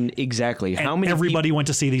mean, exactly. How many everybody went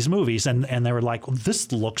to see these movies and they were like, well,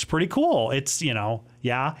 this looks pretty cool. It's,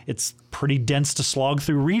 it's pretty dense to slog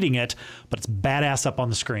through reading it, but it's badass up on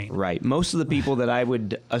the screen. Right. Most of the people that I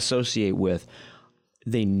would associate with,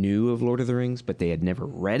 they knew of Lord of the Rings, but they had never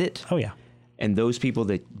read it. Oh, yeah. And those people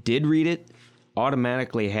that did read it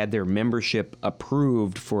automatically had their membership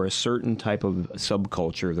approved for a certain type of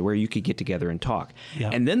subculture where you could get together and talk. Yeah.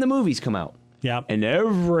 And then the movies come out. Yeah. And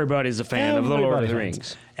everybody's a fan of the Lord of the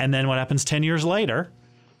Rings. And then what happens 10 years later?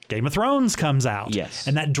 Game of Thrones comes out. Yes.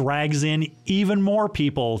 And that drags in even more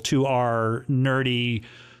people to our nerdy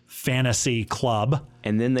fantasy club.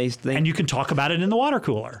 And then they think... And you can talk about it in the water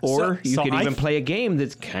cooler. Or you could even play a game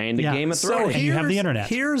that's kind of Game of Thrones. And you have the internet.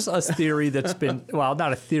 Here's a theory that's been, well,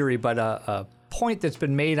 not a theory, but a point that's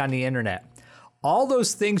been made on the internet. All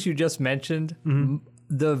those things you just mentioned,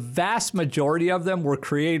 the vast majority of them were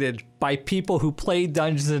created by people who played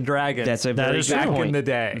Dungeons and Dragons. That's a very good point. Back in the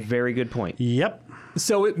day. Very good point. Yep.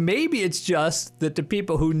 So maybe it's just that the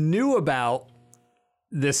people who knew about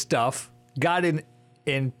this stuff got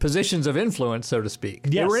in positions of influence, so to speak.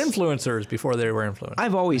 They Yes. were influencers before they were influencers.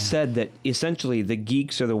 I've always said that essentially the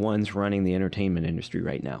geeks are the ones running the entertainment industry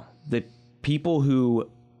right now. The people who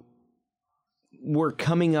were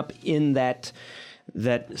coming up in that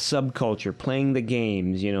that subculture, playing the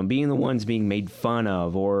games, being the ones being made fun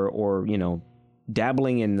of, or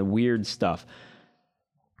dabbling in the weird stuff,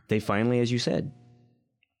 they finally, as you said,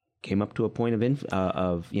 came up to a point of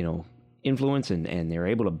influence, and they're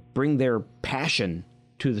able to bring their passion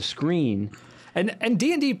to the screen. And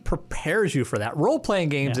D&D prepares you for that. Role-playing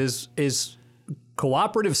games is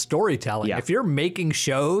cooperative storytelling. Yeah. If you're making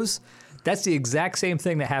shows, that's the exact same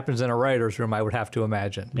thing that happens in a writer's room, I would have to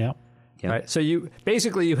imagine. Yeah. Right? So you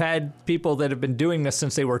had people that have been doing this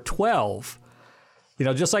since they were 12.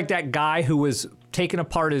 Just like that guy who was taking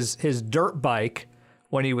apart his dirt bike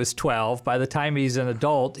when he was 12. By the time he's an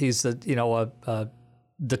adult, he's the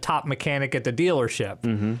top mechanic at the dealership.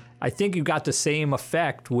 Mm-hmm. I think you got the same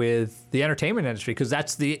effect with the entertainment industry, because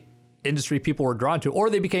that's the industry people were drawn to,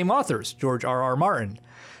 or they became authors, George R.R. Martin,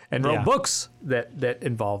 and wrote books that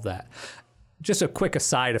involve that. Just a quick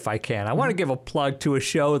aside, if I can. I want to give a plug to a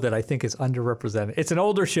show that I think is underrepresented. It's an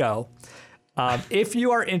older show. If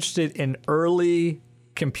you are interested in early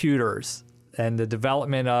computers and the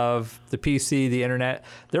development of the PC, the internet,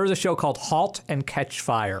 there was a show called Halt and Catch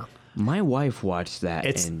Fire. My wife watched that,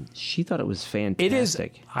 and she thought it was fantastic. It is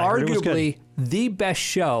arguably the best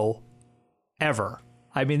show ever.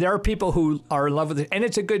 I mean, there are people who are in love with it, and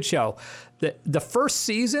it's a good show. The first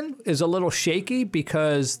season is a little shaky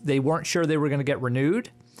because they weren't sure they were going to get renewed.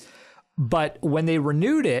 But when they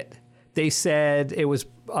renewed it, they said it was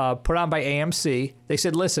put on by AMC. They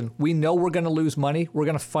said, listen, we know we're going to lose money. We're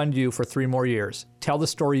going to fund you for 3 more years. Tell the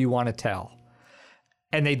story you want to tell.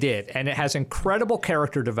 And they did. And it has incredible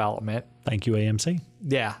character development. Thank you, AMC.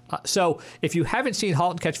 Yeah. So if you haven't seen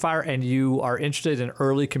 *Halt and Catch Fire* and you are interested in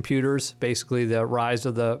early computers, basically the rise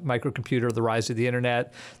of the microcomputer, the rise of the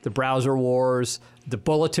internet, the browser wars, the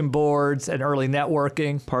bulletin boards, and early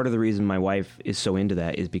networking. Part of the reason my wife is so into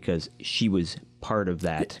that is because she was part of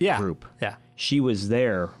that group. Yeah. She was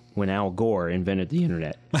there when Al Gore invented the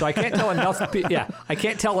internet. So I can't tell enough. I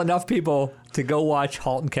can't tell enough people to go watch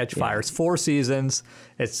 *Halt and Catch Fire*. It's 4 seasons.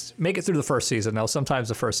 Make it through the first season. Now sometimes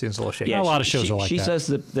the first season's a little shaky. Yeah, a lot of shows are like that. She says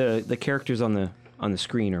the characters on the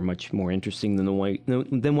screen are much more interesting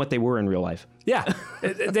than what they were in real life. Yeah,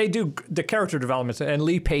 they do the character developments, and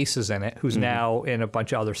Lee Pace is in it, who's now in a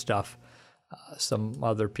bunch of other stuff. Some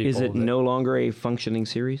other people. Is it no longer a functioning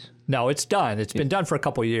series? No, it's done. It's been done for a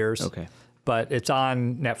couple years. Okay. But it's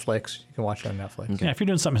on Netflix. You can watch it on Netflix. Okay. Yeah, if you're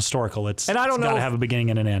doing something historical, it's got to have a beginning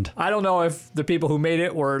and an end. I don't know if the people who made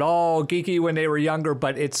it were at all geeky when they were younger,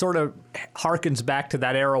 but it sort of harkens back to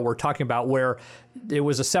that era we're talking about, where it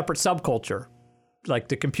was a separate subculture. Like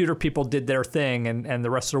the computer people did their thing, and the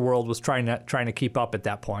rest of the world was trying to keep up at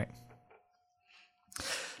that point.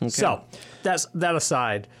 Okay. So that's that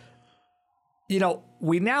aside.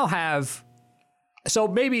 We now have. So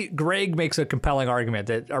maybe Greg makes a compelling argument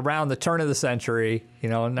that around the turn of the century,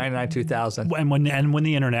 99, 2000. And when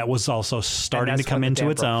the internet was also starting to come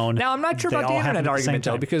into its own. Now, I'm not sure about the internet argument,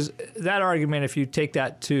 though, because that argument, if you take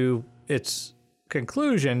that to its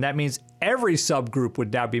conclusion, that means every subgroup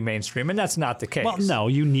would now be mainstream, and that's not the case. Well, no,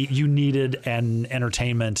 you needed an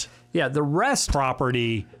entertainment the rest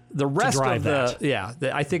property the rest to drive of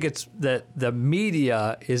that. I think it's that the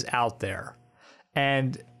media is out there.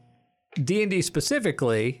 And D&D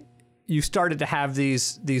specifically, you started to have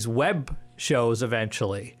these web shows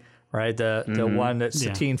eventually, right? The one that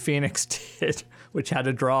Satine Phoenix did, which had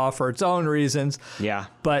to draw for its own reasons. Yeah.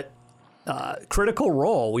 But Critical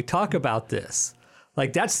Role, we talk about this.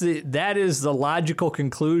 Like that is the logical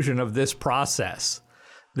conclusion of this process,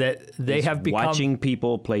 that they have become watching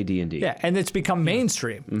people play D&D. Yeah, and it's become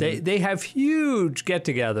mainstream. Mm-hmm. They have huge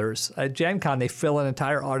get-togethers at Gen Con. They fill an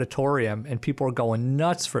entire auditorium, and people are going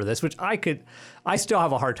nuts for this. Which I still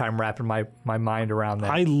have a hard time wrapping my mind around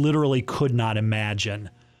that. I literally could not imagine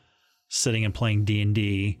sitting and playing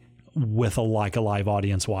D&D with a live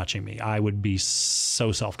audience watching me. I would be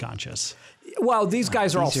so self-conscious. Well, these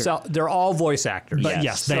guys they're all voice actors. But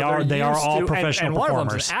yes, they are all professional and performers. One of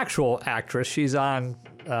them's an actual actress. She's on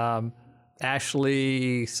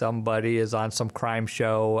Ashley. Somebody is on some crime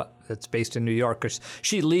show that's based in New York.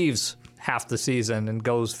 She leaves half the season and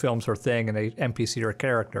films her thing, and they NPC her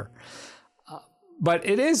character. But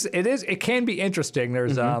it can be interesting.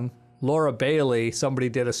 There's Laura Bailey. Somebody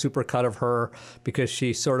did a supercut of her because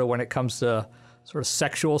she sort of, when it comes to sort of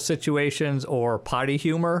sexual situations or potty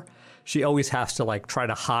humor, she always has to try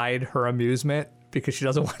to hide her amusement because she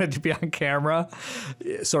doesn't want it to be on camera.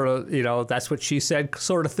 Sort of, that's what she said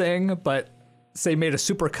sort of thing. But they made a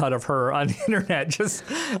supercut of her on the internet just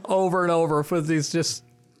over and over with these just,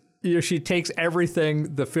 she takes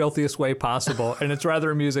everything the filthiest way possible. And it's rather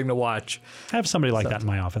amusing to watch. I have somebody like that in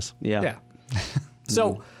my office. Yeah.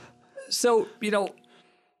 So So,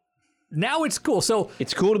 now it's cool. So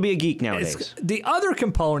It's cool to be a geek nowadays. the other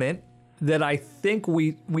component that I think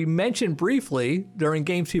we mentioned briefly during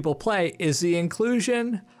Games People Play is the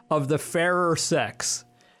inclusion of the fairer sex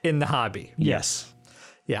in the hobby. Yes.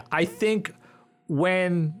 Yeah, I think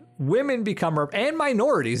when women become, and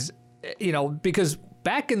minorities, because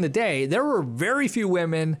back in the day, there were very few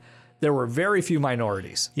women, there were very few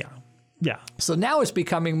minorities. Yeah. Yeah. So now it's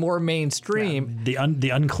becoming more mainstream. The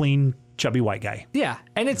unclean chubby white guy. Yeah,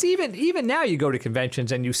 and it's even now you go to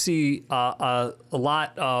conventions and you see a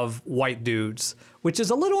lot of white dudes, which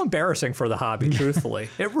is a little embarrassing for the hobby, truthfully.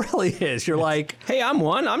 It really is. You're like, Hey, I'm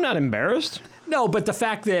one. I'm not embarrassed. no, but the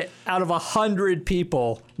fact that out of 100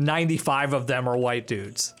 people, 95 of them are white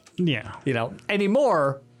dudes. Yeah.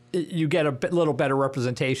 Anymore, you get a little better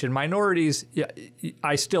representation. Minorities,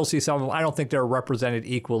 I still see some of them. I don't think they're represented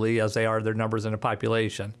equally as they are their numbers in the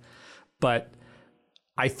population. But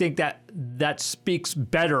I think that speaks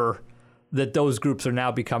better that those groups are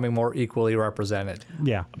now becoming more equally represented.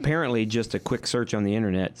 Yeah. Apparently, just a quick search on the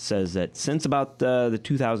internet says that since about the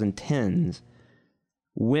 2010s,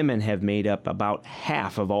 women have made up about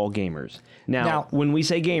half of all gamers. Now, when we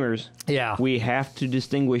say gamers, Yeah. we have to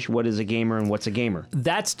distinguish what is a gamer and what's a gamer.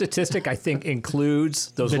 That statistic, I think,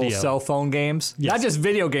 includes those Video. little cell phone games. Yes. Not just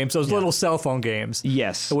video games, those little cell phone games.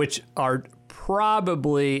 Yes. Which are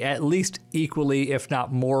probably at least equally, if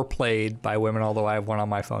not more, played by women, although I have one on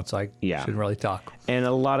my phone, so I shouldn't really talk. And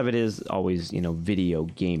a lot of it is always, video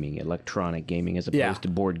gaming, electronic gaming, as opposed to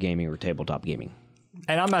board gaming or tabletop gaming.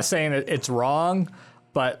 And I'm not saying it's wrong,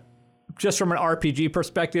 but just from an RPG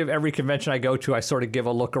perspective, every convention I go to, I sort of give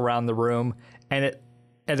a look around the room, and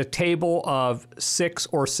at a table of 6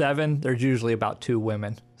 or 7, there's usually about 2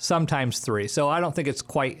 women, sometimes 3. So I don't think it's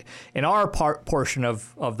quite, in our portion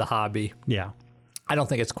of the hobby, Yeah. I don't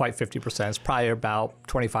think it's quite 50%. It's probably about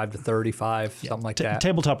 25 to 35, something like that.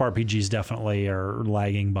 Tabletop RPGs definitely are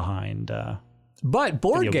lagging behind. But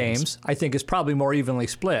board Video games, games. I think, is probably more evenly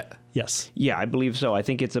split. Yes. Yeah, I believe so. I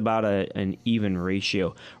think it's about an even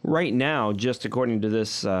ratio. Right now, just according to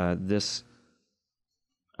this bit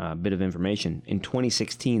of information, in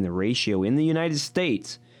 2016, the ratio in the United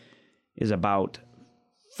States is about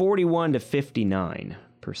 41 to 59%.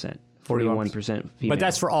 41% female. But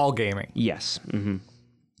that's for all gaming. Yes. Mm-hmm.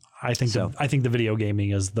 I think the video gaming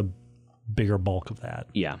is the bigger bulk of that.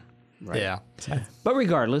 Yeah. Right. Yeah. But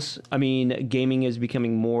regardless, I mean, gaming is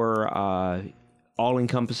becoming more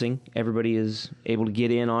all-encompassing. Everybody is able to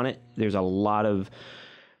get in on it. There's a lot of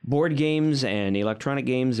board games and electronic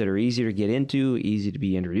games that are easy to get into, easy to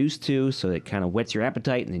be introduced to, so it kind of whets your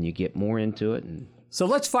appetite, and then you get more into it. And So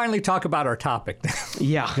let's finally talk about our topic now.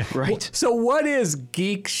 yeah, right. So what is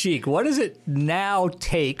Geek Chic? What does it now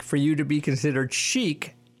take for you to be considered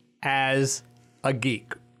chic as a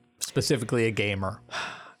geek, specifically a gamer?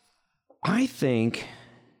 I think,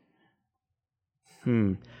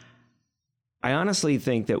 I honestly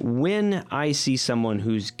think that when I see someone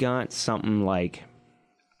who's got something like,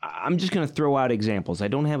 I'm just going to throw out examples. I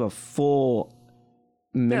don't have a full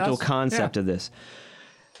mental concept of this.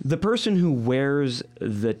 The person who wears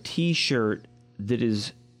the T-shirt that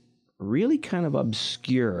is really kind of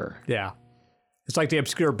obscure. Yeah. It's like the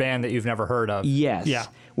obscure band that you've never heard of. Yes. Yeah.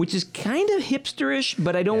 Which is kind of hipsterish,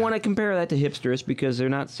 but I don't want to compare that to hipsterish because they're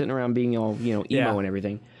not sitting around being all, emo and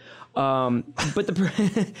everything. But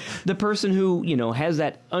the person who, has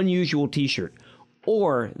that unusual T-shirt,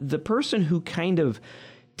 or the person who kind of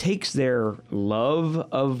takes their love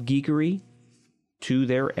of geekery to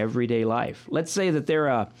their everyday life. Let's say that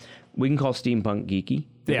they're we can call steampunk geeky.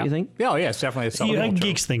 Don't you think? Yeah, it's definitely a subculture.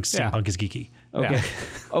 Geeks think steampunk is geeky. Okay. Yeah.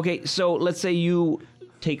 Okay, so let's say you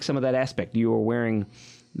take some of that aspect. You are wearing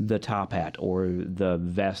the top hat or the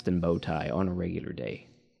vest and bow tie on a regular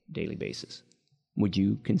daily basis. Would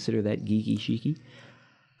you consider that geeky chicy?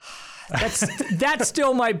 That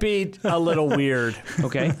still might be a little weird.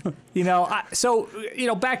 Okay.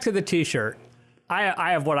 Back to the T-shirt.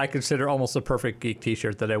 I have what I consider almost the perfect geek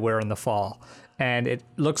T-shirt that I wear in the fall. And it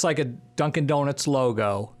looks like a Dunkin' Donuts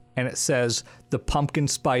logo, and it says, "The pumpkin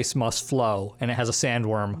spice must flow," and it has a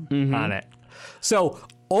sandworm on it. So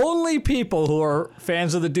only people who are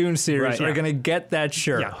fans of the Dune series are going to get that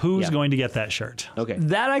shirt. Yeah, who's going to get that shirt? Okay.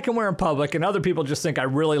 That I can wear in public, and other people just think I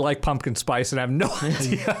really like pumpkin spice, and I have no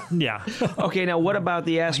idea. Yeah. Okay, now what about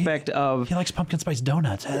the aspect of... He likes pumpkin spice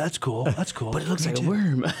donuts. Hey, that's cool. That's cool. But it looks like a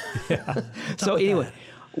worm. So anyway,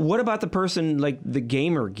 what about the person, like the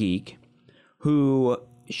gamer geek, who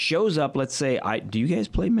shows up, let's say, do you guys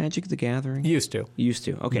play Magic the Gathering? Used to. Used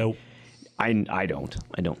to, okay. Nope. I don't.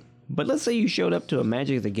 But let's say you showed up to a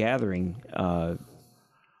Magic the Gathering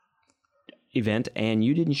event, and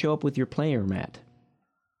you didn't show up with your player mat.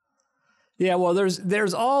 Yeah, well,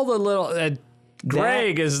 there's all the little.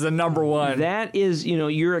 Greg is the number one. That is,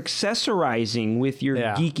 you're accessorizing with your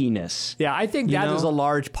geekiness. Yeah, I think that is a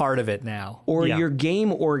large part of it now. Or your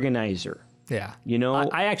game organizer. Yeah.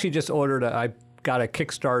 I actually just I got a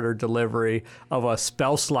Kickstarter delivery of a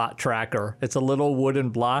spell slot tracker. It's a little wooden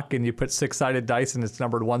block, and you put 6-sided dice, and it's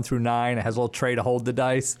numbered 1 through 9. It has a little tray to hold the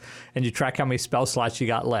dice, and you track how many spell slots you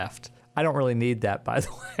got left. I don't really need that, by the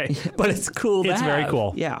way, but it's cool to It's have. very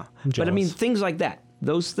cool. Yeah. I'm But I mean, jealous. things like that.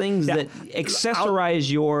 Those things that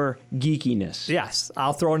accessorize your geekiness. Yes,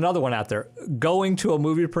 I'll throw another one out there. Going to a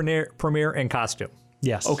movie premiere in costume.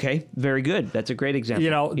 Yes. Okay, very good. That's a great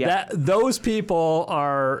example. Those people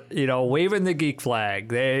are, waving the geek flag.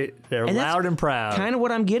 They're loud and proud. Kind of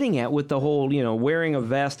what I'm getting at with the whole, wearing a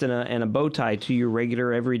vest and a bow tie to your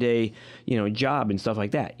regular everyday, job and stuff like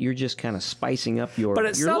that. You're just kind of spicing up your But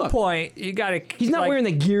at your some look. point, you got to. He's not wearing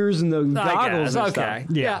the gears and the goggles and okay.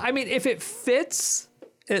 stuff. Yeah, I mean, if it fits,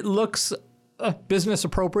 it looks business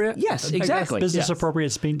appropriate. Yes, I guess. exactly. Business Yes. appropriate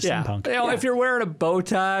steampunk. If you're wearing a bow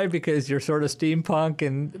tie because you're sort of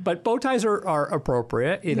steampunk, but bow ties are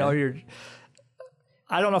appropriate.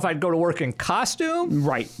 I don't know if I'd go to work in costume.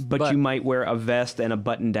 Right, but you might wear a vest and a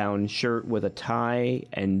button-down shirt with a tie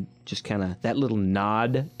and just kind of that little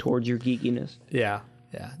nod towards your geekiness. Yeah.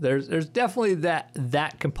 There's definitely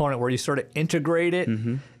that component where you sort of integrate it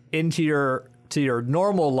into your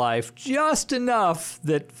normal life just enough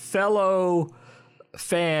that fellow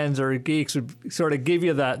fans or geeks would sort of give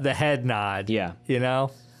you the head nod. Yeah.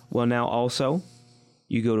 Well, now also,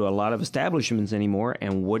 you go to a lot of establishments anymore,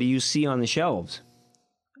 and what do you see on the shelves?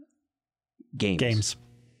 Games.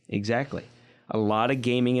 Exactly. A lot of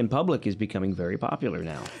gaming in public is becoming very popular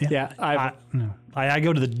now. Yeah. I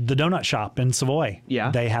go to the donut shop in Savoy.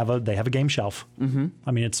 Yeah. They have a game shelf. Mm-hmm.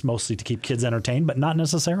 I mean, it's mostly to keep kids entertained, but not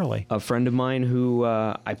necessarily. A friend of mine who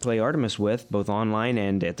I play Artemis with, both online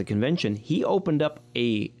and at the convention, he opened up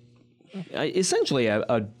essentially a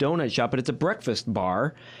donut shop, but it's a breakfast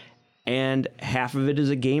bar, and half of it is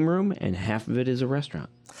a game room and half of it is a restaurant.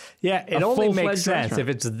 Yeah, it A only full-fledged makes sense restaurant.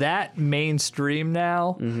 if it's that mainstream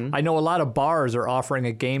now. I know a lot of bars are offering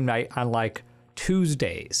a game night on like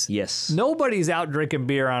Tuesdays. Yes. Nobody's out drinking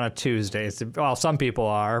beer on a Tuesday. Well, some people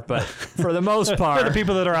are, but for the most part. For the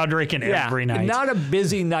people that are out drinking every night. Not a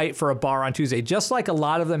busy night for a bar on Tuesday. Just like a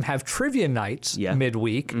lot of them have trivia nights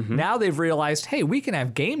midweek. Now they've realized, hey, we can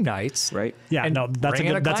have game nights. Right. Yeah, and no, that's a bring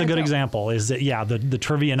in good clientele. example. Is that the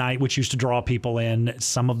trivia night, which used to draw people in,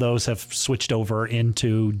 some of those have switched over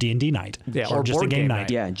into D&D night, or just a board game game night.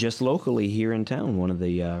 night. Yeah, just locally here in town, one of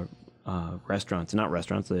the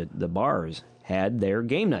the bars had their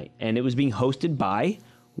game night, and it was being hosted by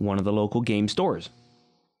one of the local game stores.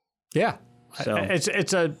 Yeah. So-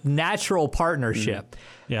 It's a natural partnership.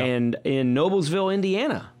 Yeah. And in Noblesville,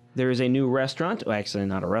 Indiana, there is a new restaurant. Well, actually,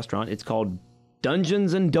 not a restaurant. It's called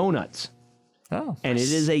Dungeons and Donuts. Oh. And it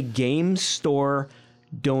is a game store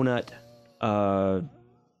donut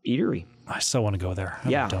eatery. I still want to go there. I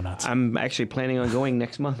Yeah. love donuts. I'm actually planning on going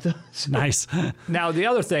next month. So- Nice. Now, the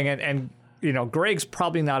other thing, and Greg's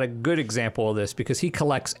probably not a good example of this because he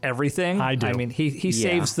collects everything. I do. I mean, he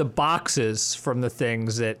saves the boxes from the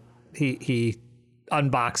things that he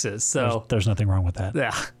unboxes. So There's nothing wrong with that.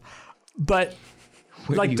 yeah, but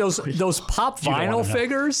like those pop don't vinyl wanna know.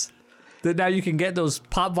 figures that now you can get those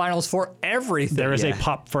pop vinyls for everything. There is a Yeah.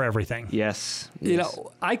 pop for everything. Yes. You yes.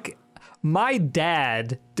 know, my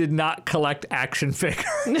dad did not collect action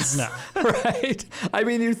figures. No. Right? I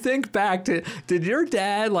mean, you think back to, did your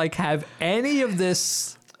dad have any of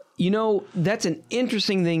this? That's an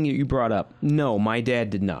interesting thing you brought up. No, my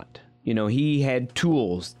dad did not. He had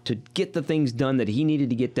tools to get the things done that he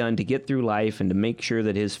needed to get done to get through life and to make sure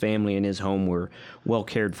that his family and his home were well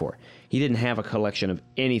cared for. He didn't have a collection of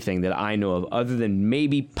anything that I know of other than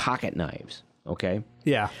maybe pocket knives, okay?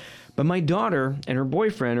 Yeah. But my daughter and her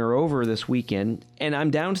boyfriend are over this weekend, and I'm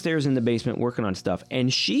downstairs in the basement working on stuff,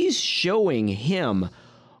 and she's showing him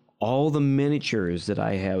all the miniatures that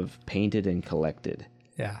I have painted and collected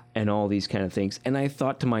Yeah. and all these kind of things. And I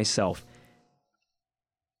thought to myself,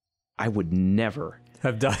 I would never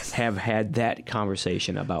have had that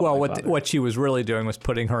conversation about Well, my father. what she was really doing was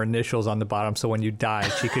putting her initials on the bottom, so when you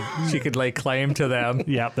died, she could lay claim to them.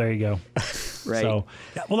 Yeah, there you go. Right. So,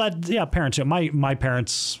 parents. My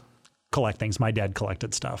parents collect things. My dad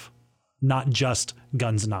collected stuff, not just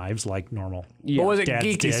guns and knives like normal. What was it? dads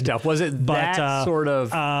Geeky did. stuff? Was it But, that sort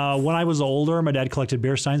of? When I was older, my dad collected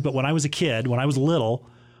beer steins. But when I was a kid, when I was little,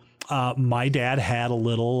 my dad had a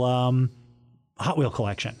little Hot Wheel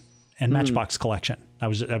collection. and Matchbox collection. I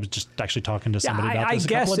was just actually talking to somebody about I this a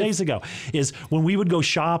couple of days ago. Is when we would go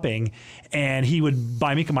shopping, and he would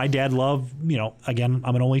buy me. My dad loved, again,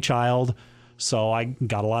 I'm an only child, so I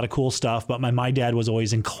got a lot of cool stuff. But my dad was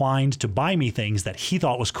always inclined to buy me things that he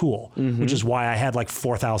thought was cool, which is why I had like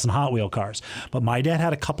 4,000 Hot Wheel cars. But my dad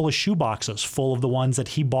had a couple of shoe boxes full of the ones that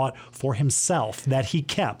he bought for himself that he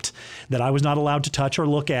kept, that I was not allowed to touch or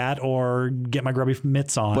look at or get my grubby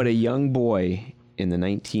mitts on. But a young boy in the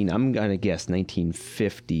I'm going to guess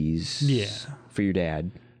 1950s. Yeah. For your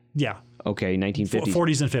dad. Yeah. Okay, 1950s.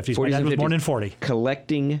 40s and 50s. My dad was born in 40.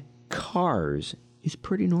 Collecting cars is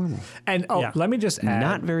pretty normal. And let me just add,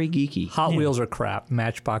 Not very geeky. Hot Wheels are crap.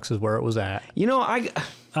 Matchbox is where it was at.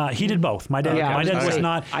 He did both. My dad. Yeah, my dad was say,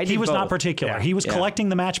 not. He was not particular. Yeah. He was collecting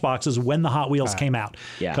the Matchboxes when the Hot Wheels came out.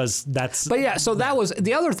 Yeah. Because that's. But yeah, so that was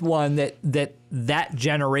the other one that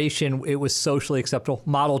generation. It was socially acceptable.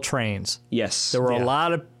 Model trains. Yes. There were a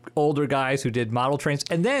lot of older guys who did model trains,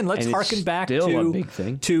 and then let's And it's harken back still a big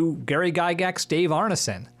thing. to Gary Gygax, Dave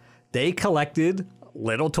Arneson. They collected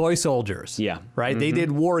little toy soldiers. Yeah. Right? They did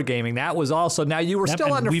wargaming. That was also, now you were Yep, still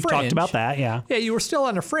and on the we've fringe. talked about that, yeah. Yeah, you were still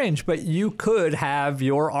on the fringe, but you could have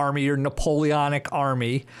your army, your Napoleonic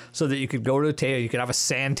army, so that you could go to the table, you could have a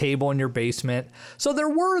sand table in your basement. So there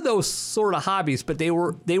were those sort of hobbies, but they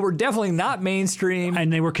were definitely not mainstream.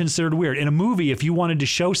 And they were considered weird. In a movie, if you wanted to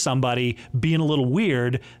show somebody being a little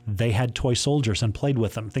weird, they had toy soldiers and played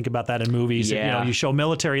with them. Think about that in movies. Yeah. You show a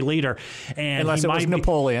military leader, and Unless it was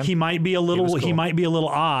Napoleon. He might be a little. was cool. He might be a little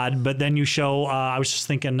odd. But then you show. I was just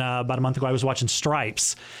thinking about a month ago. I was watching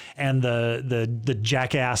Stripes, and the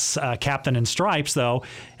jackass captain in Stripes. Though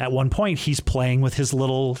at one point he's playing with his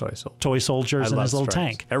little toy soldiers and his little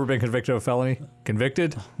tank. Ever been convicted of a felony?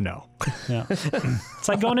 Convicted? No. Yeah. It's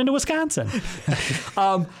like going into Wisconsin.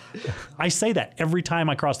 I say that every time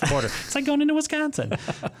I cross the border. It's like going into Wisconsin.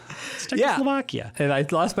 It's Czechoslovakia. And I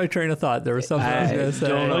lost my train of thought. There was something I was going to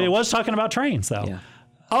say. Well, it was talking about trains, though. Yeah.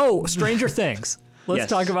 Oh, Stranger Things. Let's Yes.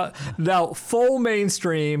 talk about now full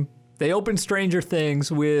mainstream. They opened Stranger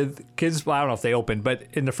Things with kids. Well, I don't know if they opened, but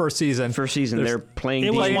in the first season, They're playing.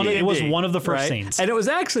 It was D&D. it was one of the first right? scenes. And it was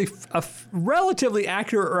actually a relatively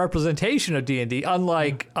accurate representation of D&D,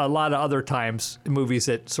 unlike a lot of other times movies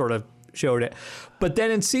that sort of showed it. But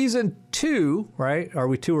then in season 2, right? Are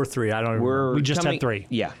we 2 or 3? I don't remember. We just had 3.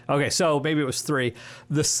 Yeah. Okay, so maybe it was 3.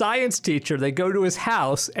 The science teacher, they go to his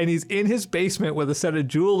house, and he's in his basement with a set of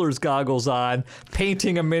jeweler's goggles on,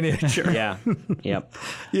 painting a miniature. Yeah. Yep.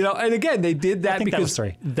 And again, they did that think that was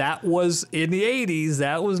because 3. that was in the 80s.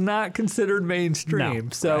 That was not considered mainstream. No,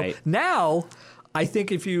 so right. now, I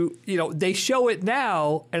think if they show it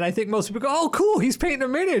now, and I think most people go, oh, cool, he's painting a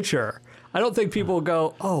miniature. I don't think people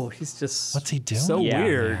go, oh, he's just What's he doing? so Yeah.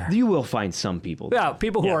 weird. You will find some people. Yeah,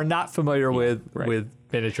 people who are not familiar with right.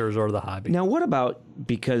 miniatures or the hobby. Now, what about,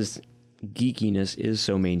 because geekiness is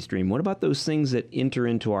so mainstream, what about those things that enter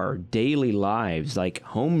into our daily lives, like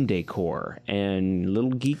home decor and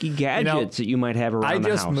little geeky gadgets that you might have around the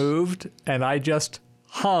house? I just moved, and I just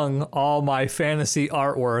hung all my fantasy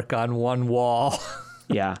artwork on one wall.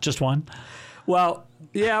 Yeah. Just one? Well,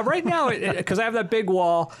 yeah, right now, because I have that big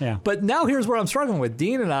wall. Yeah. But now here's what I'm struggling with.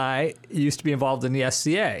 Dean and I used to be involved in the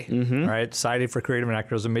SCA, right? Society for Creative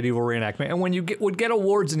Enactors, a medieval reenactment. And when you would get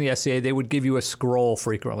awards in the SCA, they would give you a scroll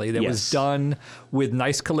frequently that was Yes. done with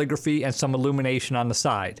nice calligraphy and some illumination on the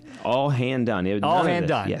side. All hand done. All hand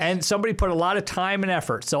done. Yes. And somebody put a lot of time and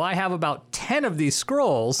effort. So I have about 10 of these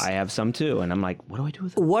scrolls. I have some too, and I'm like, what do I do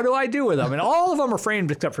with them? What do I do with them? And all of them are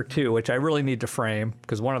framed except for 2, which I really need to frame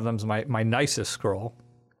because one of them's my nicest scroll.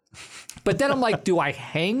 But then I'm like, do I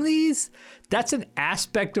hang these? That's an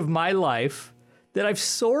aspect of my life that I've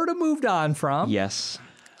sort of moved on from. Yes.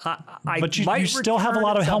 But you still have a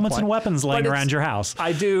lot of helmets and weapons laying around your house.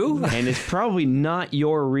 I do. And it's probably not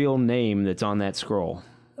your real name that's on that scroll.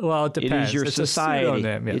 Well, it It depends. is your It's society. A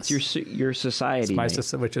pseudonym, yes. It's your society My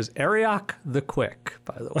name. which is Ariok the Quick,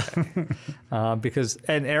 by the way.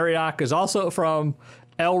 And Ariok is also from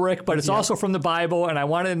Elric, but it's also from the Bible, and I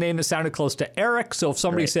wanted a name that sounded close to Eric, so if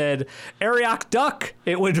somebody said Ariok Duck,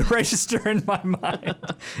 it would register in my mind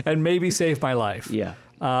and maybe save my life. Yeah.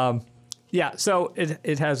 So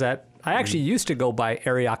it has that. I actually used to go by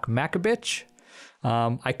Ariok Macabitch.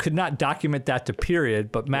 I could not document that to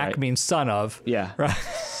period, but Mac Right. means son of. Yeah. Right.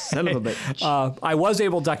 Son of a bitch. I was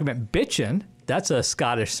able to document Bitchin. That's a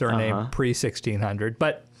Scottish surname pre-1600,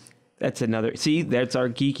 but That's another. See, that's our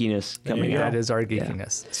geekiness coming out. that is our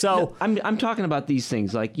geekiness. So, I'm talking about these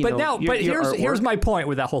things like but your here's artwork. my point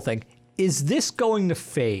with that whole thing: is this going to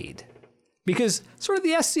fade? Because sort of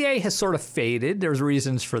the SCA has sort of faded. There's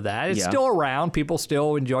reasons for that. It's Yeah. still around. People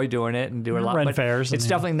still enjoy doing it and doing a lot. Ren But fairs it's and,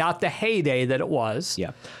 definitely not the heyday that it was.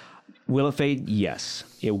 Yeah. Will it fade? Yes,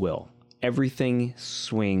 it will. Everything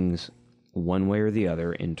swings one way or the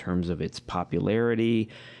other in terms of its popularity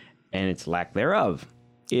and its lack thereof.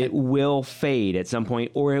 It will fade at some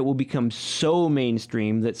point, or it will become so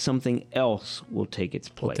mainstream that something else will take its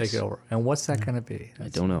place. Take it over. And what's that going to be? I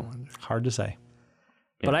don't know. Hard to say.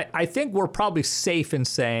 But I think we're probably safe in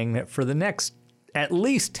saying that for the next at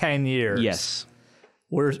least 10 years, Yes.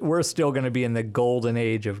 we're still going to be in the golden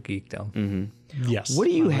age of geekdom. Mm-hmm. Yes. What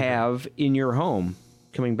do you have in your home?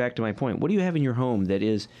 Coming back to my point, what do you have in your home that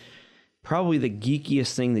is probably the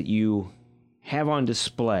geekiest thing that you have on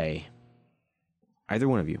display? Either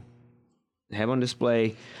one of you have on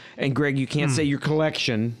display. And Greg, you can't say your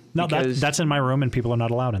collection. No, that's in my room, and people are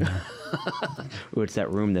not allowed in there. Ooh, it's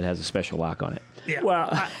that room that has a special lock on it. Well,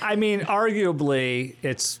 I mean, arguably,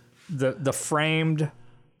 it's the framed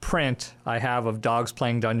print I have of dogs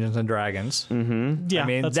playing Dungeons and Dragons. Yeah, I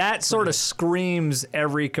mean, that's that sort of screams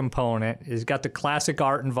every component. It's got the classic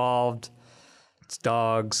art involved. It's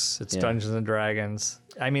dogs. It's Dungeons and Dragons.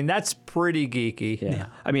 I mean, that's pretty geeky. Yeah.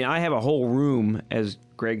 I mean, I have a whole room, as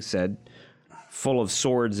Greg said, full of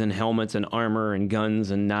swords and helmets and armor and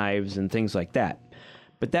guns and knives and things like that.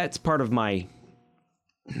 But that's part of my...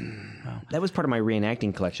 That was part of my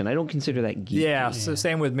reenacting collection. I don't consider that geeky. Yeah, so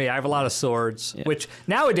same with me. I have a lot of swords, which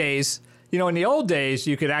nowadays, you know, in the old days,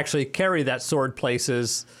 you could actually carry that sword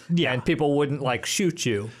places and people wouldn't like shoot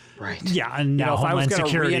you. Right. Yeah, and now You know, if I was Homeland going to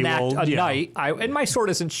Security reenact will, a yeah. knight, and my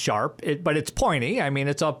sword isn't sharp, but it's pointy. I mean,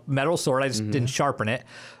 it's a metal sword. I just didn't sharpen it.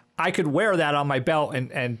 I could wear that on my belt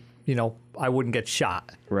and you know, I wouldn't get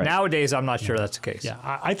shot. Right. Nowadays, I'm not sure that's the case. Yeah,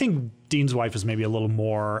 I think Dean's wife is maybe a little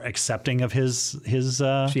more accepting of his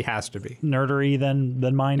She has to be. nerdery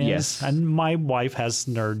than mine is. Yes. And my wife has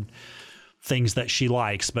nerd things that she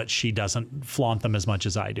likes, but she doesn't flaunt them as much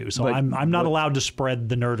as I do. So But I'm not allowed to spread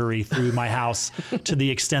the nerdery through my house to the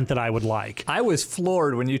extent that I would like. I was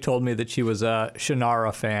floored when you told me that she was a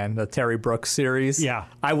Shannara fan, the Terry Brooks series. Yeah.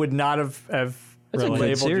 I would not have a good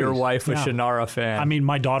labeled your series. wife a Yeah. Shannara fan. I mean,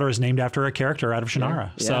 my daughter is named after a character out of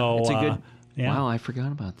Shannara. Yeah. So it's a good... yeah. Wow, I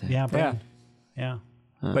forgot about that. Yeah, yeah. yeah.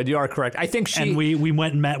 But you are correct. I think she... And we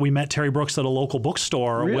went and met Terry Brooks at a local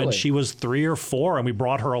bookstore when Really? she was 3 or 4, and we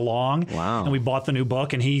brought her along. Wow. And we bought the new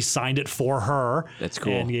book, and he signed it for her. That's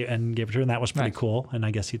cool. And gave it to her, and that was pretty cool. And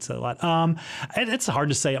I guess he'd say a lot. And it's hard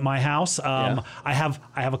to say at my house. I have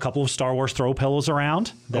a couple of Star Wars throw pillows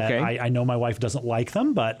around that Okay. I know my wife doesn't like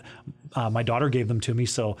them, but my daughter gave them to me,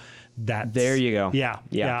 so that's... There you go. Yeah.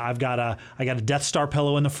 Yeah. I got a Death Star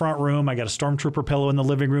pillow in the front room. I got a Stormtrooper pillow in the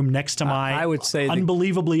living room next to my I would say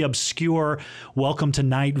unbelievably obscure Welcome to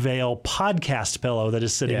Night Vale podcast pillow that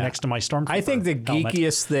is sitting next to my Stormtrooper I think the helmet.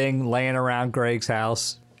 geekiest thing laying around Greg's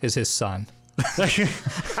house is his son.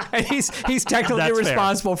 And he's technically That's fair.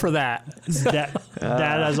 responsible for that.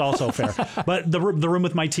 that is also fair. But the room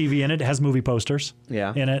with my TV in it has movie posters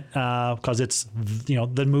Yeah. in it because it's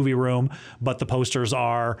the movie room, but the posters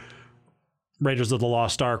are Raiders of the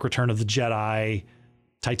Lost Ark, Return of the Jedi,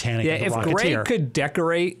 Titanic, Yeah, and if The Rocketeer. Greg could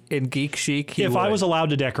decorate in Geek Chic, he If would. I was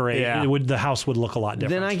allowed to decorate, Yeah. the house would look a lot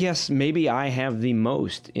different. Then I guess maybe I have the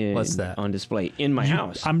most What's that? on display in my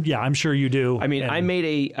house. I'm sure you do. I mean, And I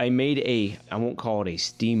made a I won't call it a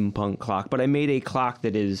steampunk clock, but I made a clock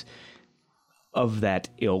that is of that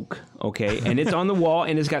ilk, okay? And it's on the wall,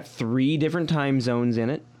 and it's got 3 different time zones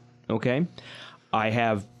in it, okay? I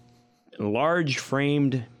have large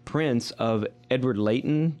framed prints of Edward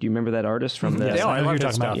Layton. Do you remember that artist from the... Yeah, I know who love you're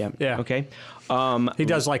his talking about. stuff. Yeah. Yeah. Okay. He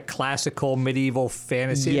does like classical medieval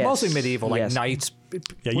fantasy, Yes. mostly medieval, like Yes. knights.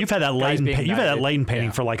 Yeah, you've had that guys Layton. being You've had that knighted. Layton painting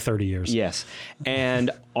Yeah. for like 30 years. Yes.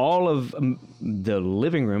 And all of the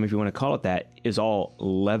living room, if you want to call it that, is all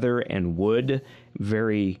leather and wood.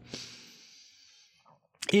 Very...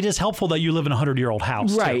 It is helpful that you live in a 100-year-old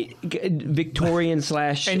house, too. Right. Victorian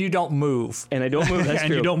slash... And you don't move. And I don't move. That's and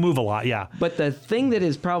true. you don't move a lot. Yeah. But the thing that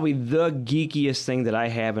is probably the geekiest thing that I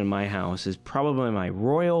have in my house is probably my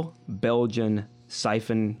Royal Belgian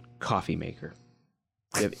siphon coffee maker.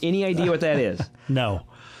 Do you have any idea what that is? No.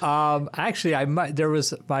 Actually, there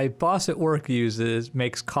was my boss at work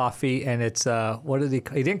makes coffee, and it's what did he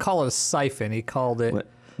didn't call it a siphon. He called it.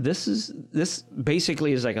 This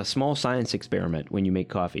basically is like a small science experiment when you make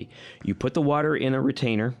coffee. You put the water in a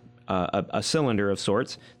retainer, a cylinder of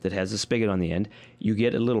sorts that has a spigot on the end. You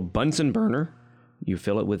get a little Bunsen burner. You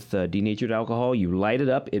fill it with denatured alcohol. You light it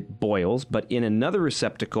up. It boils. But in another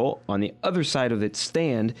receptacle on the other side of its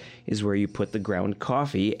stand is where you put the ground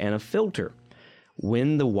coffee and a filter.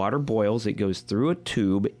 When the water boils, it goes through a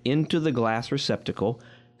tube into the glass receptacle,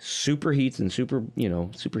 superheats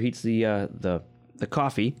the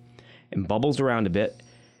coffee and bubbles around a bit.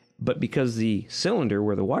 But because the cylinder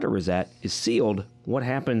where the water was at is sealed, what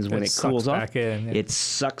happens when it cools off? It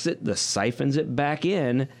sucks it, siphons it back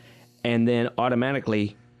in, and then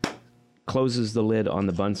automatically closes the lid on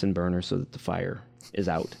the Bunsen burner so that the fire is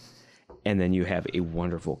out. And then you have a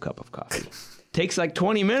wonderful cup of coffee. Takes like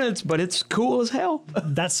 20 minutes, but it's cool as hell.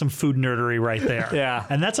 That's some food nerdery right there. Yeah.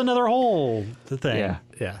 And that's another whole thing. Yeah.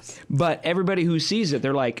 Yes. But everybody who sees it,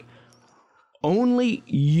 they're like, only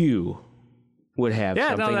you would have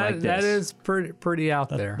something like this. That is pretty out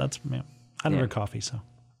there. I don't drink coffee, so.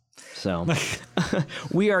 So,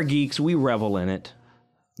 we are geeks. We revel in it.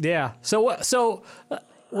 Yeah.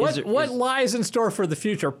 What lies in store for the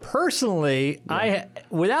future? Personally,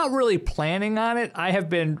 without really planning on it, I have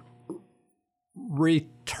been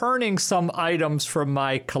returning some items from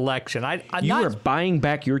my collection. You are buying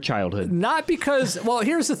back your childhood. Not because, well,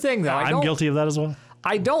 here's the thing, though. I'm guilty of that as well.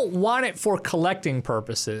 I don't want it for collecting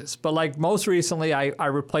purposes, but like most recently, I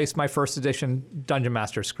replaced my first edition Dungeon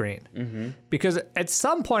Master screen because at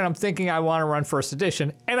some point I'm thinking I want to run first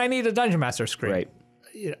edition and I need a Dungeon Master screen. Right.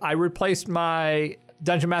 I replaced my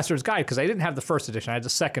Dungeon Master's Guide because I didn't have the first edition. I had the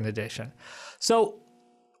second edition. So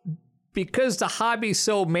because the hobby's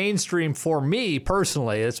so mainstream for me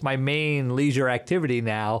personally, it's my main leisure activity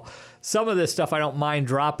now, some of this stuff I don't mind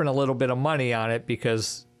dropping a little bit of money on it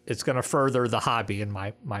because it's going to further the hobby in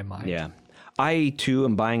my mind. Yeah. I, too,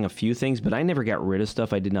 am buying a few things, but I never got rid of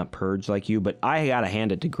stuff. I did not purge like you, but I got to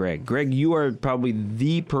hand it to Greg. Greg, you are probably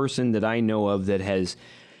the person that I know of that has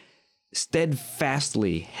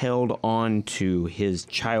steadfastly held on to his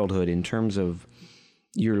childhood in terms of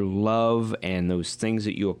your love and those things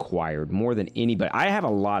that you acquired more than anybody. I have a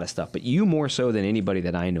lot of stuff, but you more so than anybody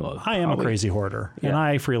that I know of. I am a crazy hoarder, and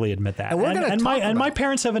I freely admit that. And my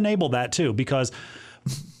parents have enabled that too, because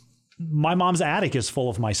my mom's attic is full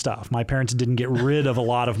of my stuff. My parents didn't get rid of a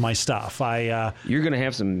lot of my stuff. You're going to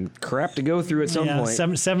have some crap to go through at some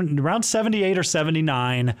point. Around 78 or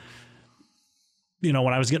 79, when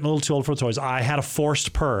I was getting a little too old for toys, I had a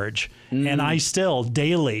forced purge, and I still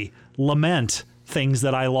daily lament things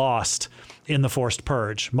that I lost in the forced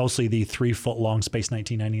purge, mostly the 3-foot-long Space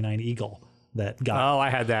 1999 Eagle that got I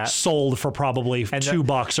had that sold for probably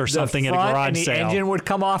 $2 or something at a garage and the sale. engine would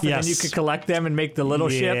come off, and then you could collect them and make the little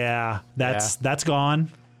ship. Yeah, that's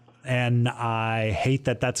gone, and I hate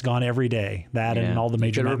that that's gone every day. That and all the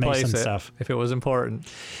major Matt Mason stuff. If it was important.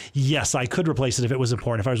 Yes, I could replace it if it was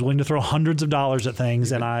important. If I was willing to throw hundreds of dollars at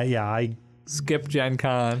things, and I skip Gen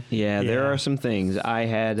Con. Yeah, there are some things. I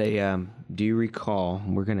had a, do you recall,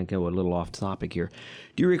 we're going to go a little off topic here.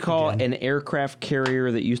 Do you recall an aircraft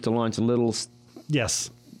carrier that used to launch little... Yes.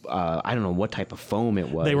 I don't know what type of foam it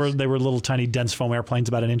was. They were little tiny dense foam airplanes,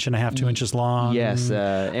 about 1.5 inches, 2 inches long. Yes,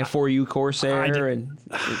 F4U Corsair.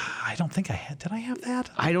 I don't think I had. Did I have that?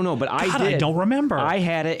 I don't know, but I did. I don't remember. I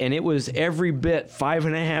had it, and it was every bit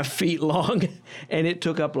 5.5 feet long, and it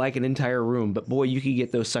took up like an entire room. But boy, you could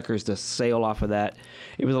get those suckers to sail off of that.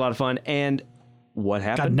 It was a lot of fun. And what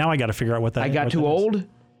happened? God, now I got to figure out what that. I got too old.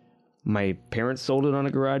 My parents sold it on a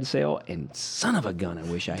garage sale, and son of a gun, I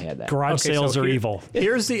wish I had that. Garage sales are evil.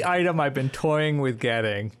 Here's the item I've been toying with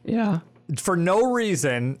getting. Yeah. For no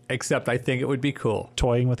reason, except I think it would be cool.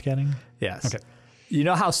 Toying with getting? Yes. Okay. You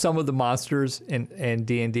know how some of the monsters in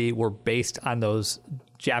D&D were based on those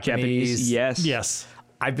Japanese? Yes. Yes.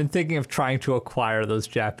 I've been thinking of trying to acquire those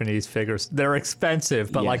Japanese figures. They're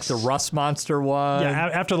expensive, but like the Rust Monster one. Yeah,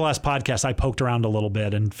 after the last podcast, I poked around a little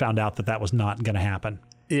bit and found out that was not going to happen.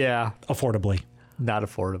 Yeah. Affordably. Not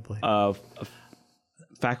affordably. A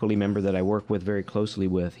faculty member that I work with very closely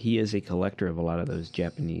with, he is a collector of a lot of those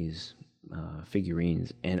Japanese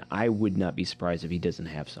figurines, and I would not be surprised if he doesn't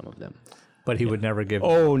have some of them. But he would never give.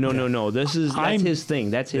 Oh, no. That's his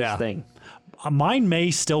thing. That's his thing. Mine may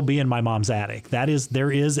still be in my mom's attic.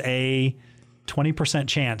 There is a 20%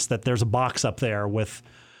 chance that there's a box up there with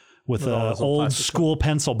an old school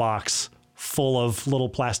pencil box full of little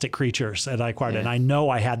plastic creatures, and I acquired it. And I know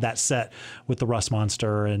I had that set with the Rust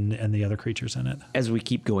Monster and the other creatures in it. As we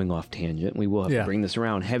keep going off tangent, we will have to bring this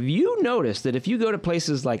around. Have you noticed that if you go to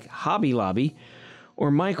places like Hobby Lobby or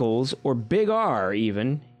Michael's or Big R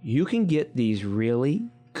even, you can get these really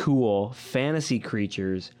cool fantasy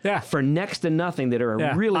creatures for next to nothing that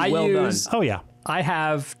are really well done. Oh, yeah. I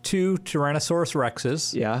have 2 Tyrannosaurus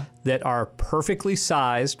Rexes that are perfectly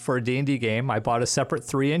sized for a D&D game. I bought a separate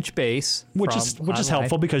 3-inch base. Which is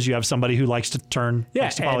helpful because you have somebody who likes to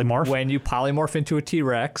polymorph. When you polymorph into a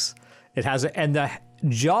T-Rex, it has and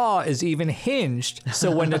jaw is even hinged.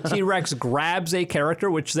 So when the T-Rex grabs a character,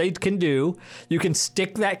 which they can do, you can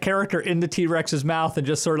stick that character in the T-Rex's mouth and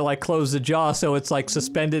just sort of like close the jaw so it's like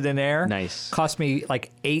suspended in air. Nice. Cost me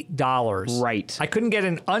like $8. Right. I couldn't get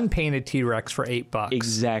an unpainted T-Rex for $8.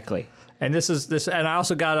 Exactly. And this, and I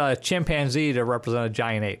also got a chimpanzee to represent a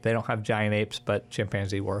giant ape. They don't have giant apes, but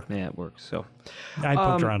chimpanzee work. Yeah, it works. So, I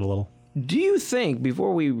poked around a little. do you think,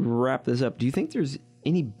 before we wrap this up, do you think there's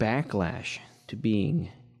any backlash to being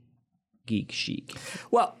geek chic?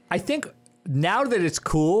 Well, I think now that it's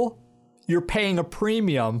cool, you're paying a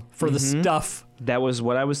premium for the stuff. That was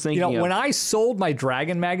what I was thinking. You know, when I sold my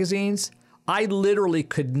Dragon magazines, I literally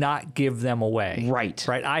could not give them away. Right.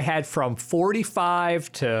 Right. I had from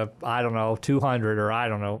 45 to, I don't know, 200 or I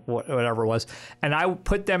don't know, whatever it was. And I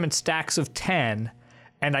put them in stacks of 10.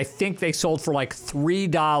 And I think they sold for like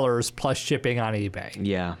 $3 plus shipping on eBay.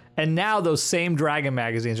 Yeah. And now those same Dragon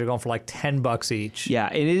magazines are going for like $10 each. Yeah,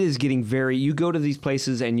 and it is getting very, you go to these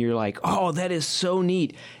places and you're like, oh, that is so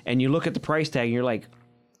neat. And you look at the price tag and you're like,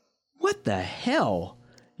 what the hell?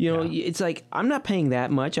 You know, it's like, I'm not paying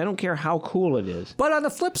that much. I don't care how cool it is. But on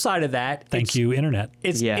the flip side of that, Thank you, Internet.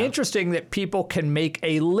 it's interesting that people can make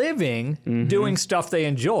a living doing stuff they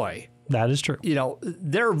enjoy. That is true. You know,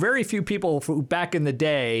 there are very few people who back in the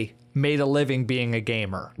day made a living being a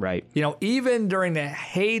gamer. Right. You know, even during the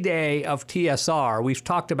heyday of TSR, we've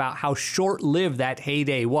talked about how short-lived that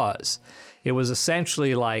heyday was. It was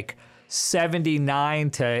essentially like 79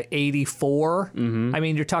 to 84. I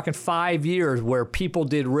mean, you're talking 5 years where people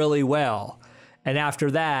did really well. And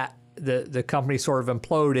after that, the company sort of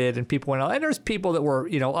imploded and people went out. And there's people that were,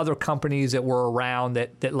 you know, other companies that were around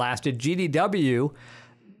that lasted. GDW,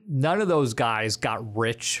 none of those guys got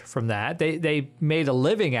rich from that. They made a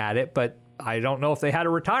living at it, but I don't know if they had a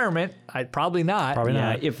retirement. Probably not. Probably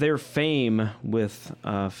Yeah, not. if their fame with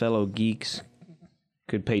fellow geeks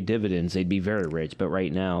could pay dividends, they'd be very rich. But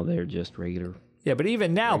right now, they're just regular. Yeah, but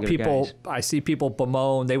even now, Regular people, guys. I see people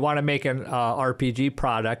bemoan, they want to make an RPG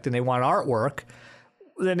product and they want artwork.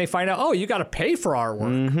 Then they find out, oh, you got to pay for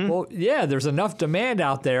artwork. Well, yeah, there's enough demand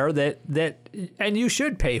out there that and you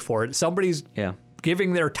should pay for it. Somebody's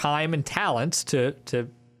giving their time and talents to,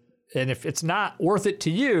 and if it's not worth it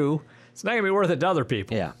to you, it's not going to be worth it to other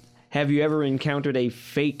people. Yeah. Have you ever encountered a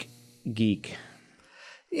fake geek?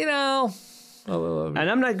 You know, And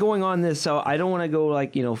I'm not going on this, so I don't want to go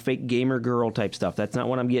like, you know, fake gamer girl type stuff. That's not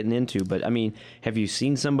what I'm getting into. But I mean, have you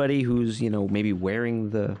seen somebody who's, you know, maybe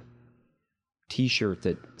wearing the T-shirt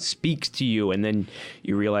that speaks to you and then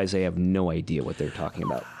you realize they have no idea what they're talking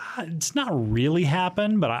about? It's not really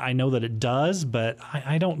happened, but I know that it does. But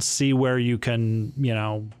I don't see where you can, you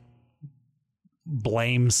know,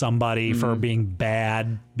 blame somebody for being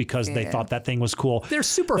bad because they thought that thing was cool. they're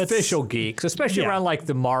superficial geeks, especially around like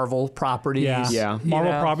the Marvel properties. Yeah.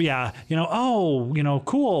 Marvel property. Yeah. You know, oh, you know,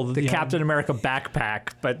 cool. The Captain America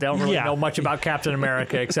backpack, but they don't really know much about Captain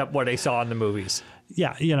America except what they saw in the movies.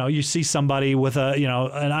 Yeah, you know, you see somebody with a, you know,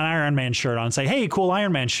 an Iron Man shirt on and say, hey, cool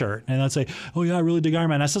Iron Man shirt. And they'll say, oh, yeah, I really dig Iron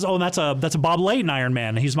Man. I says, oh, that's a Bob Layton Iron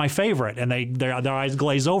Man. He's my favorite. And their eyes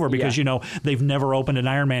glaze over because, you know, they've never opened an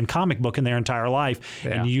Iron Man comic book in their entire life.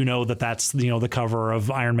 Yeah. And you know that's, you know, the cover of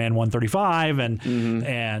Iron Man 135.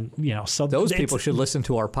 And you know, so Those people should listen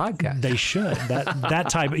to our podcast. They should. That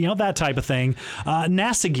type, you know, that type of thing.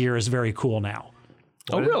 NASA gear is very cool now.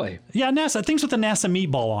 Oh, really? Yeah, NASA. Things with the NASA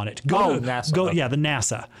meatball on it. NASA. Yeah, the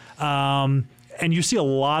NASA. And you see a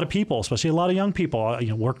lot of people, especially a lot of young people.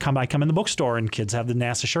 You know, I come in the bookstore and kids have the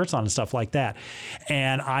NASA shirts on and stuff like that.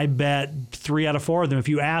 And I bet 3 out of 4 of them, if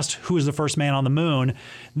you asked who was the first man on the moon,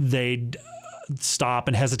 they'd stop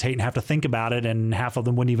and hesitate and have to think about it, and half of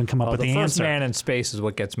them wouldn't even come up with the first answer. man in space is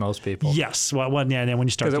what gets most people. Yes. Well, yeah. Then when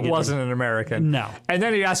you start, Because it wasn't an American. No. And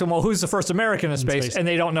then you ask them, well, who's the first American in space? And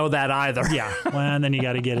they don't know that either. Yeah. Well, and then you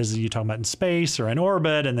got to get, is you talking about in space or in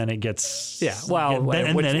orbit, and then it gets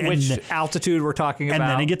which altitude we're talking about. And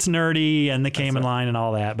then it gets nerdy and the Cayman line and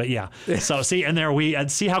all that. But yeah. So see, and there we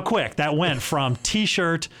see how quick that went from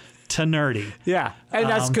T-shirt to nerdy. Yeah. And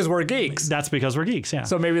that's because we're geeks. That's because we're geeks. Yeah.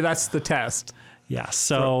 So maybe that's the test. Yeah.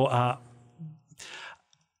 So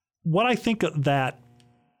what I think that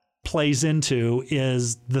plays into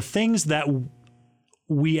is the things that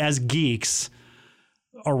we as geeks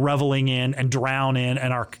are reveling in and drown in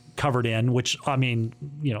and are covered in, which, I mean,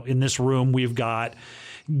 you know, in this room, we've got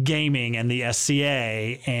gaming and the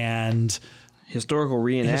SCA and historical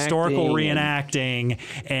reenacting,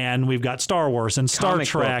 and we've got Star Wars and Star Comic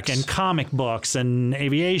Trek books. and comic books and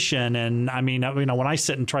aviation, and I mean, when I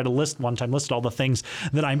sit and try to list all the things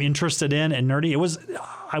that I'm interested in and nerdy,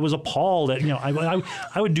 I was appalled at,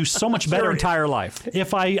 I would do so much better Your entire life.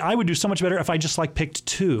 if I would do so much better if I just picked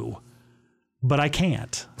two. But I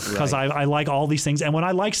can't, because I like all these things, and when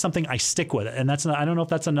I like something, I stick with it, and I don't know if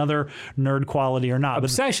that's another nerd quality or not.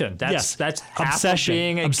 Obsession. That's half obsession. Of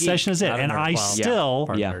being a obsession geek, is it, not a and nerd. I Wow. still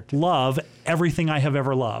love everything I have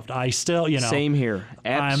ever loved. I still, Same here.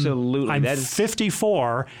 Absolutely. I'm That is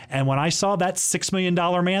 54, and when I saw that $6 Million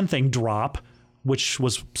Man thing drop, which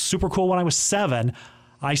was super cool when I was 7.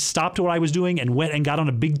 I stopped what I was doing and went and got on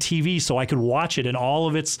a big TV so I could watch it in all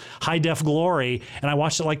of its high def glory. And I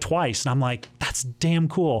watched it twice. And I'm like, that's damn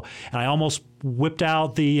cool. And I almost whipped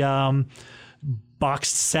out the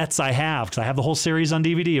boxed sets I have, because I have the whole series on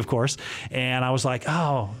DVD, of course. And I was like,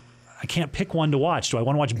 oh, I can't pick one to watch. Do I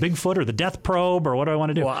want to watch Bigfoot or The Death Probe, or what do I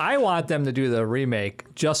want to do? Well, I want them to do the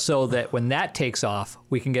remake just so that when that takes off,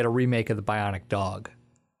 we can get a remake of the Bionic Dog.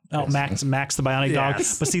 Oh, Max the Bionic Dog.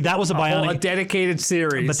 Yes. But see, that was a Bionic... A dedicated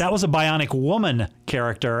series. But that was a Bionic Woman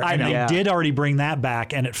character, and know. they Yeah. did already bring that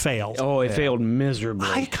back, and it failed. it failed miserably.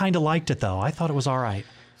 I kind of liked it, though. I thought it was all right.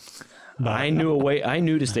 I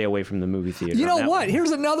knew to stay away from the movie theater. You know on that what? one.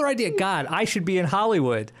 Here's another idea. God, I should be in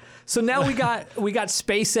Hollywood. So now we got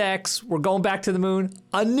SpaceX. We're going back to the moon.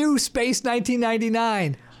 A new Space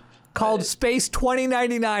 1999 called Space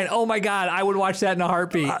 2099. Oh my God, I would watch that in a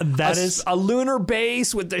heartbeat. That is a lunar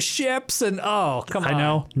base with the ships and come on. I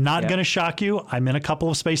know, not going to shock you. I'm in a couple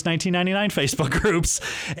of Space 1999 Facebook groups,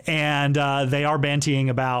 and they are bantying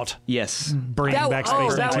about Yes. bringing back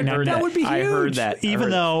Space that 1999. would be huge. I heard that. Even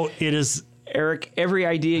though it is, Eric, every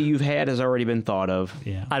idea you've had has already been thought of.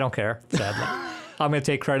 yeah. I don't care, sadly. I'm going to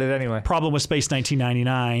take credit anyway. Problem with Space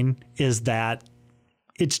 1999 is that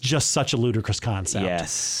it's just such a ludicrous concept.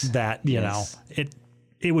 Yes. That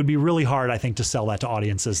it would be really hard, I think, to sell that to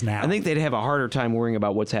audiences now. I think they'd have a harder time worrying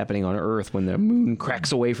about what's happening on Earth when the moon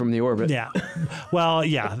cracks away from the orbit. Yeah. Well,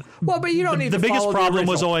 yeah. Well, but you don't need The to biggest follow problem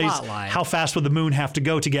was original always plot line. how fast would the moon have to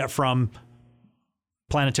go to get from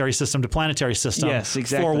planetary system to planetary system Yes,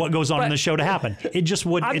 exactly. for what goes on in But- the show to happen. It just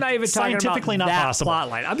would. I'm it's not even talking about scientifically not that possible. plot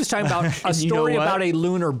line. I'm just talking about a You know story what? about a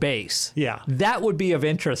lunar base. Yeah. That would be of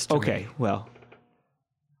interest to Okay, me. well,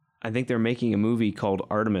 I think they're making a movie called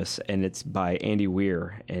Artemis, and it's by Andy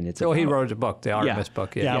Weir, and it's Oh, he about- wrote a book, the Artemis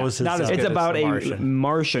book. Yeah, it was his, not as uh, good It's as about The a Martian.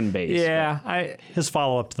 Martian base. Yeah, His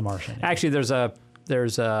follow up to The Martian. actually, there's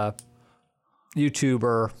a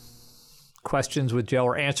YouTuber, Questions with Joe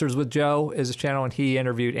or Answers with Joe is his channel, and he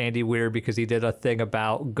interviewed Andy Weir because he did a thing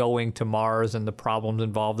about going to Mars and the problems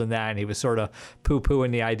involved in that, and he was sort of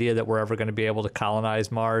poo-pooing the idea that we're ever going to be able to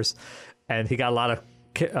colonize Mars, and he got a lot of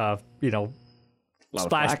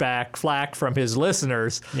splashback flack from his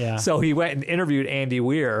listeners. Yeah. So he went and interviewed Andy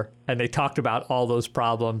Weir, and they talked about all those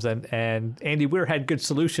problems, and Andy Weir had good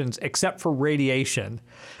solutions except for radiation.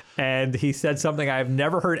 And he said something I've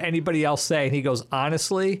never heard anybody else say. And he goes,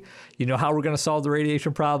 honestly, you know how we're going to solve the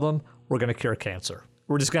radiation problem? We're going to cure cancer.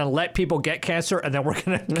 We're just going to let people get cancer, and then we're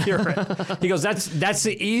going to cure it. He goes, that's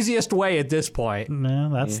the easiest way at this point. No,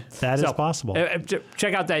 that is possible.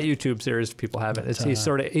 Check out that YouTube series if people haven't.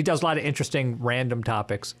 He does a lot of interesting random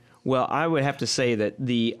topics. Well, I would have to say that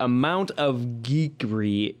the amount of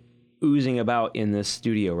geekery oozing about in this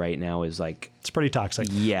studio right now is It's pretty toxic.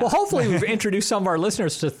 yeah. Well, hopefully we've introduced some of our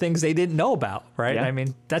listeners to things they didn't know about, right? Yeah. I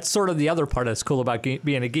mean, that's sort of the other part that's cool about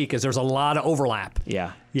being a geek is there's a lot of overlap.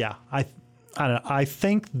 yeah. Yeah, I don't know. I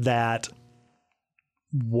think that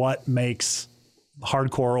what makes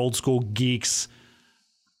hardcore old school geeks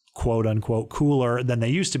quote unquote cooler than they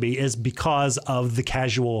used to be is because of the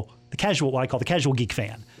casual what I call the casual geek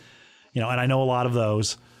fan. And I know a lot of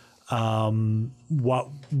those. What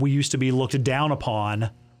we used to be looked down upon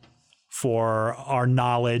for our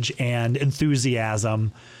knowledge and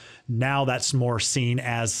enthusiasm, now that's more seen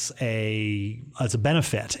as a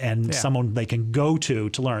benefit and someone they can go to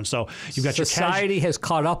learn. So you've got Society has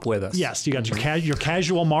caught up with us. Yes, you got your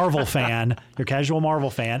casual Marvel fan,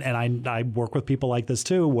 and I work with people like this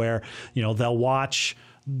too, where they'll watch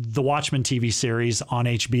the Watchmen TV series on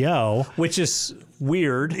HBO, Which is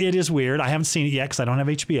weird. It is weird. I haven't seen it yet because I don't have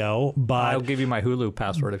HBO, but I'll give you my Hulu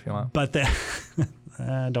password if you want. but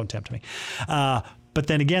don't tempt me. But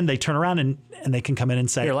then again, they turn around and they can come in and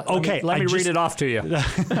say, Here, let me read it off to you.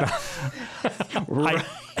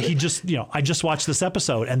 I just watched this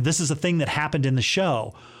episode and this is a thing that happened in the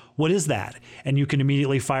show. What is that? And you can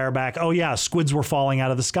immediately fire back, oh yeah, squids were falling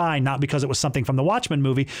out of the sky, not because it was something from the Watchmen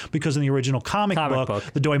movie, because in the original comic book,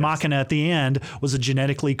 the Doi Machina at the end was a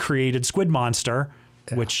genetically created squid monster,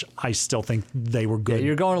 which I still think they were good. Yeah,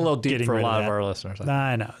 you're going a little deep for a lot of that. our listeners.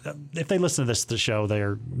 I know. If they listen to the show,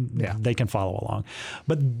 they can follow along.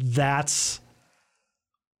 But that's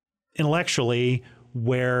intellectually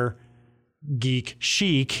where Geek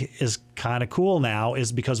Chic is kind of cool now,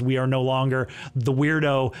 is because we are no longer the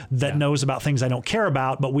weirdo that knows about things I don't care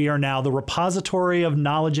about, but we are now the repository of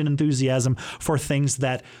knowledge and enthusiasm for things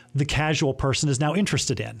that the casual person is now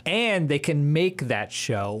interested in. And they can make that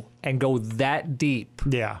show and go that deep.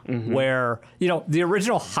 Yeah. Mm-hmm. Where, the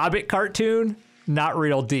original Hobbit cartoon, not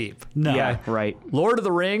real deep. No. Yeah, right. Lord of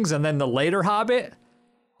the Rings and then the later Hobbit,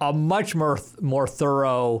 a much more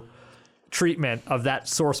thorough treatment of that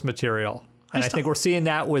source material. And I think we're seeing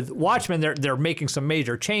that with Watchmen. They're making some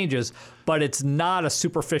major changes, but it's not a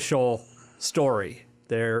superficial story.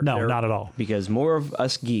 They're not at all. Because more of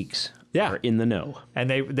us geeks are in the know. And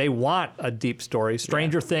they want a deep story.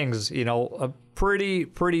 Stranger Things, a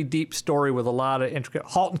pretty deep story with a lot of intricate.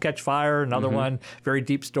 *Halt and Catch Fire*, another one, very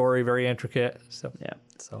deep story, very intricate. So yeah.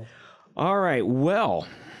 So, all right. Well,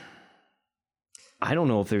 I don't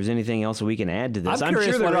know if there's anything else we can add to this. I'm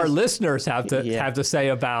curious sure what our listeners have to say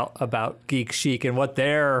about Geek Chic and what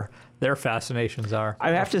their fascinations are.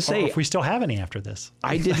 I have to say, if we still have any after this.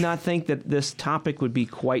 I did not think that this topic would be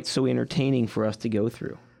quite so entertaining for us to go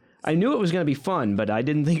through. I knew it was going to be fun, but I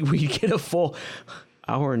didn't think we'd get a full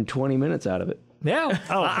hour and 20 minutes out of it. Yeah,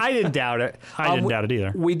 I didn't doubt it. I didn't doubt it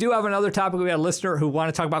either. We do have another topic. We had a listener who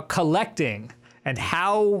wanted to talk about collecting and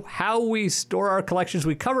how we store our collections.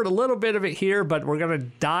 We covered a little bit of it here, but we're going to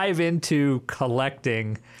dive into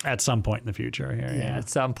collecting at some point in the future. Here, yeah. At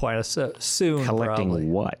some point soon. Collecting probably.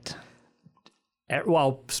 What?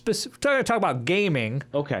 Well, talk about gaming.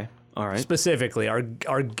 Okay. All right. Specifically,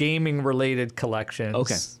 our gaming related collections.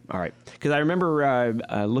 Okay. All right. Because I remember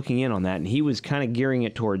looking in on that, and he was kind of gearing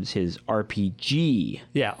it towards his RPG.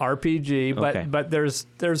 Yeah, RPG. But there's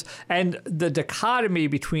and the dichotomy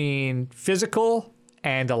between physical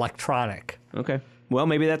and electronic. Okay. Well,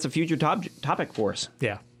 maybe that's a future topic for us.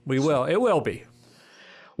 Yeah, we will. It will be.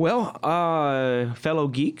 Well, fellow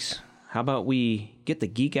geeks, how about we get the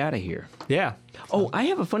geek out of here? Yeah. Oh, I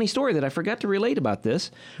have a funny story that I forgot to relate about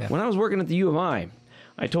this. Yeah. When I was working at the U of I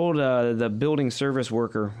told the building service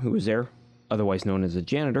worker who was there, otherwise known as a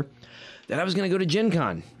janitor, that I was going to go to Gen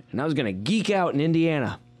Con, and I was going to geek out in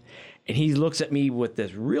Indiana. And he looks at me with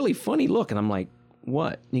this really funny look, and I'm like,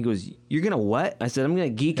 what? And he goes, you're going to what? I said, I'm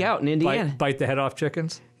going to geek out in Indiana. Bite the head off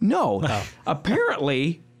chickens? No.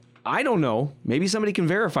 Apparently, I don't know, maybe somebody can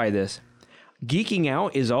verify this. Geeking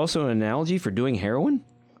out is also an analogy for doing heroin?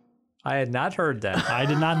 I had not heard that. I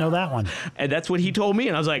did not know that one. And that's what he told me,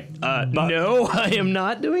 and I was like, no, I am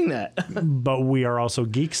not doing that. But we are also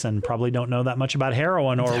geeks and probably don't know that much about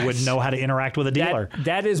heroin or would know how to interact with a dealer.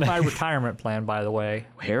 That is my retirement plan, by the way.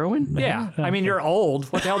 Heroin? Yeah. I mean, you're old.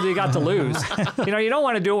 What the hell do you got to lose? You don't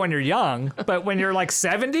want to do it when you're young, but when you're like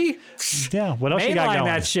 70? Yeah, what else you got going?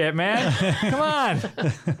 That shit, man. Come on.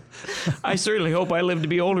 I certainly hope I live to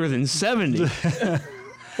be older than 70.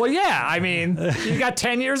 Well, yeah, I mean, you got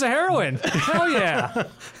 10 years of heroin. Hell yeah.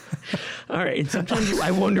 All right. Sometimes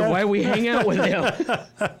I wonder why we hang out with him.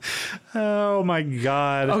 Oh, my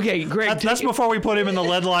God. Okay, Greg. That's before we put him in the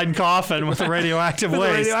lead-lined coffin with the radioactive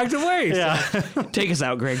waste. Radioactive waste. Yeah. Take us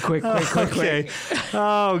out, Greg. Quick. Okay.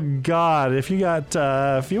 Oh, God. If you got,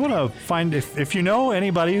 if you want to find, if you know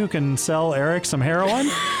anybody who can sell Eric some heroin,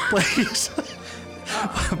 please.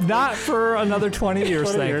 Not for another 20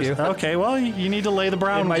 years, thank you. Okay, well, you need to lay the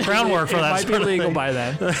groundwork for that. It might be legal by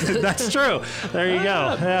then. That's true. There you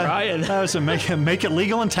go. Yeah. Brian. So make it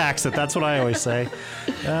legal and tax it. That's what I always say.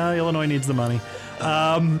 Illinois needs the money.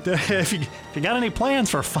 If you got any plans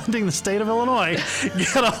for funding the state of Illinois,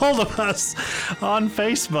 get a hold of us on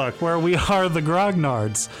Facebook, where we are the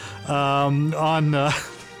Grognards.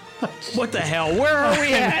 What the hell? Where are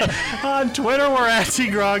we at? On Twitter, we're at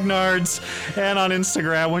 @Grognards, and on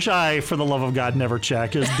Instagram, which I, for the love of God, never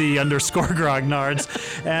check, is _Grognards.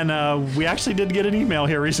 And we actually did get an email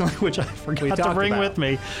here recently, which I forgot to bring with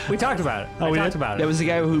me. We talked about it. We talked about it. That was the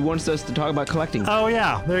guy who wants us to talk about collecting. Oh,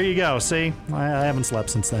 yeah. There you go. See, I haven't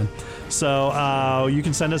slept since then. So you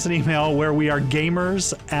can send us an email where we are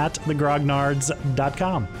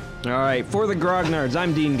gamers@thegrognards.com. All right, for the Grognards,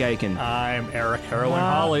 I'm Dean Geiken. I'm Eric Heroin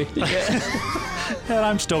Holly. And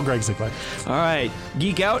I'm still Greg Ziegler. All right,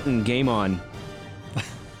 geek out and game on.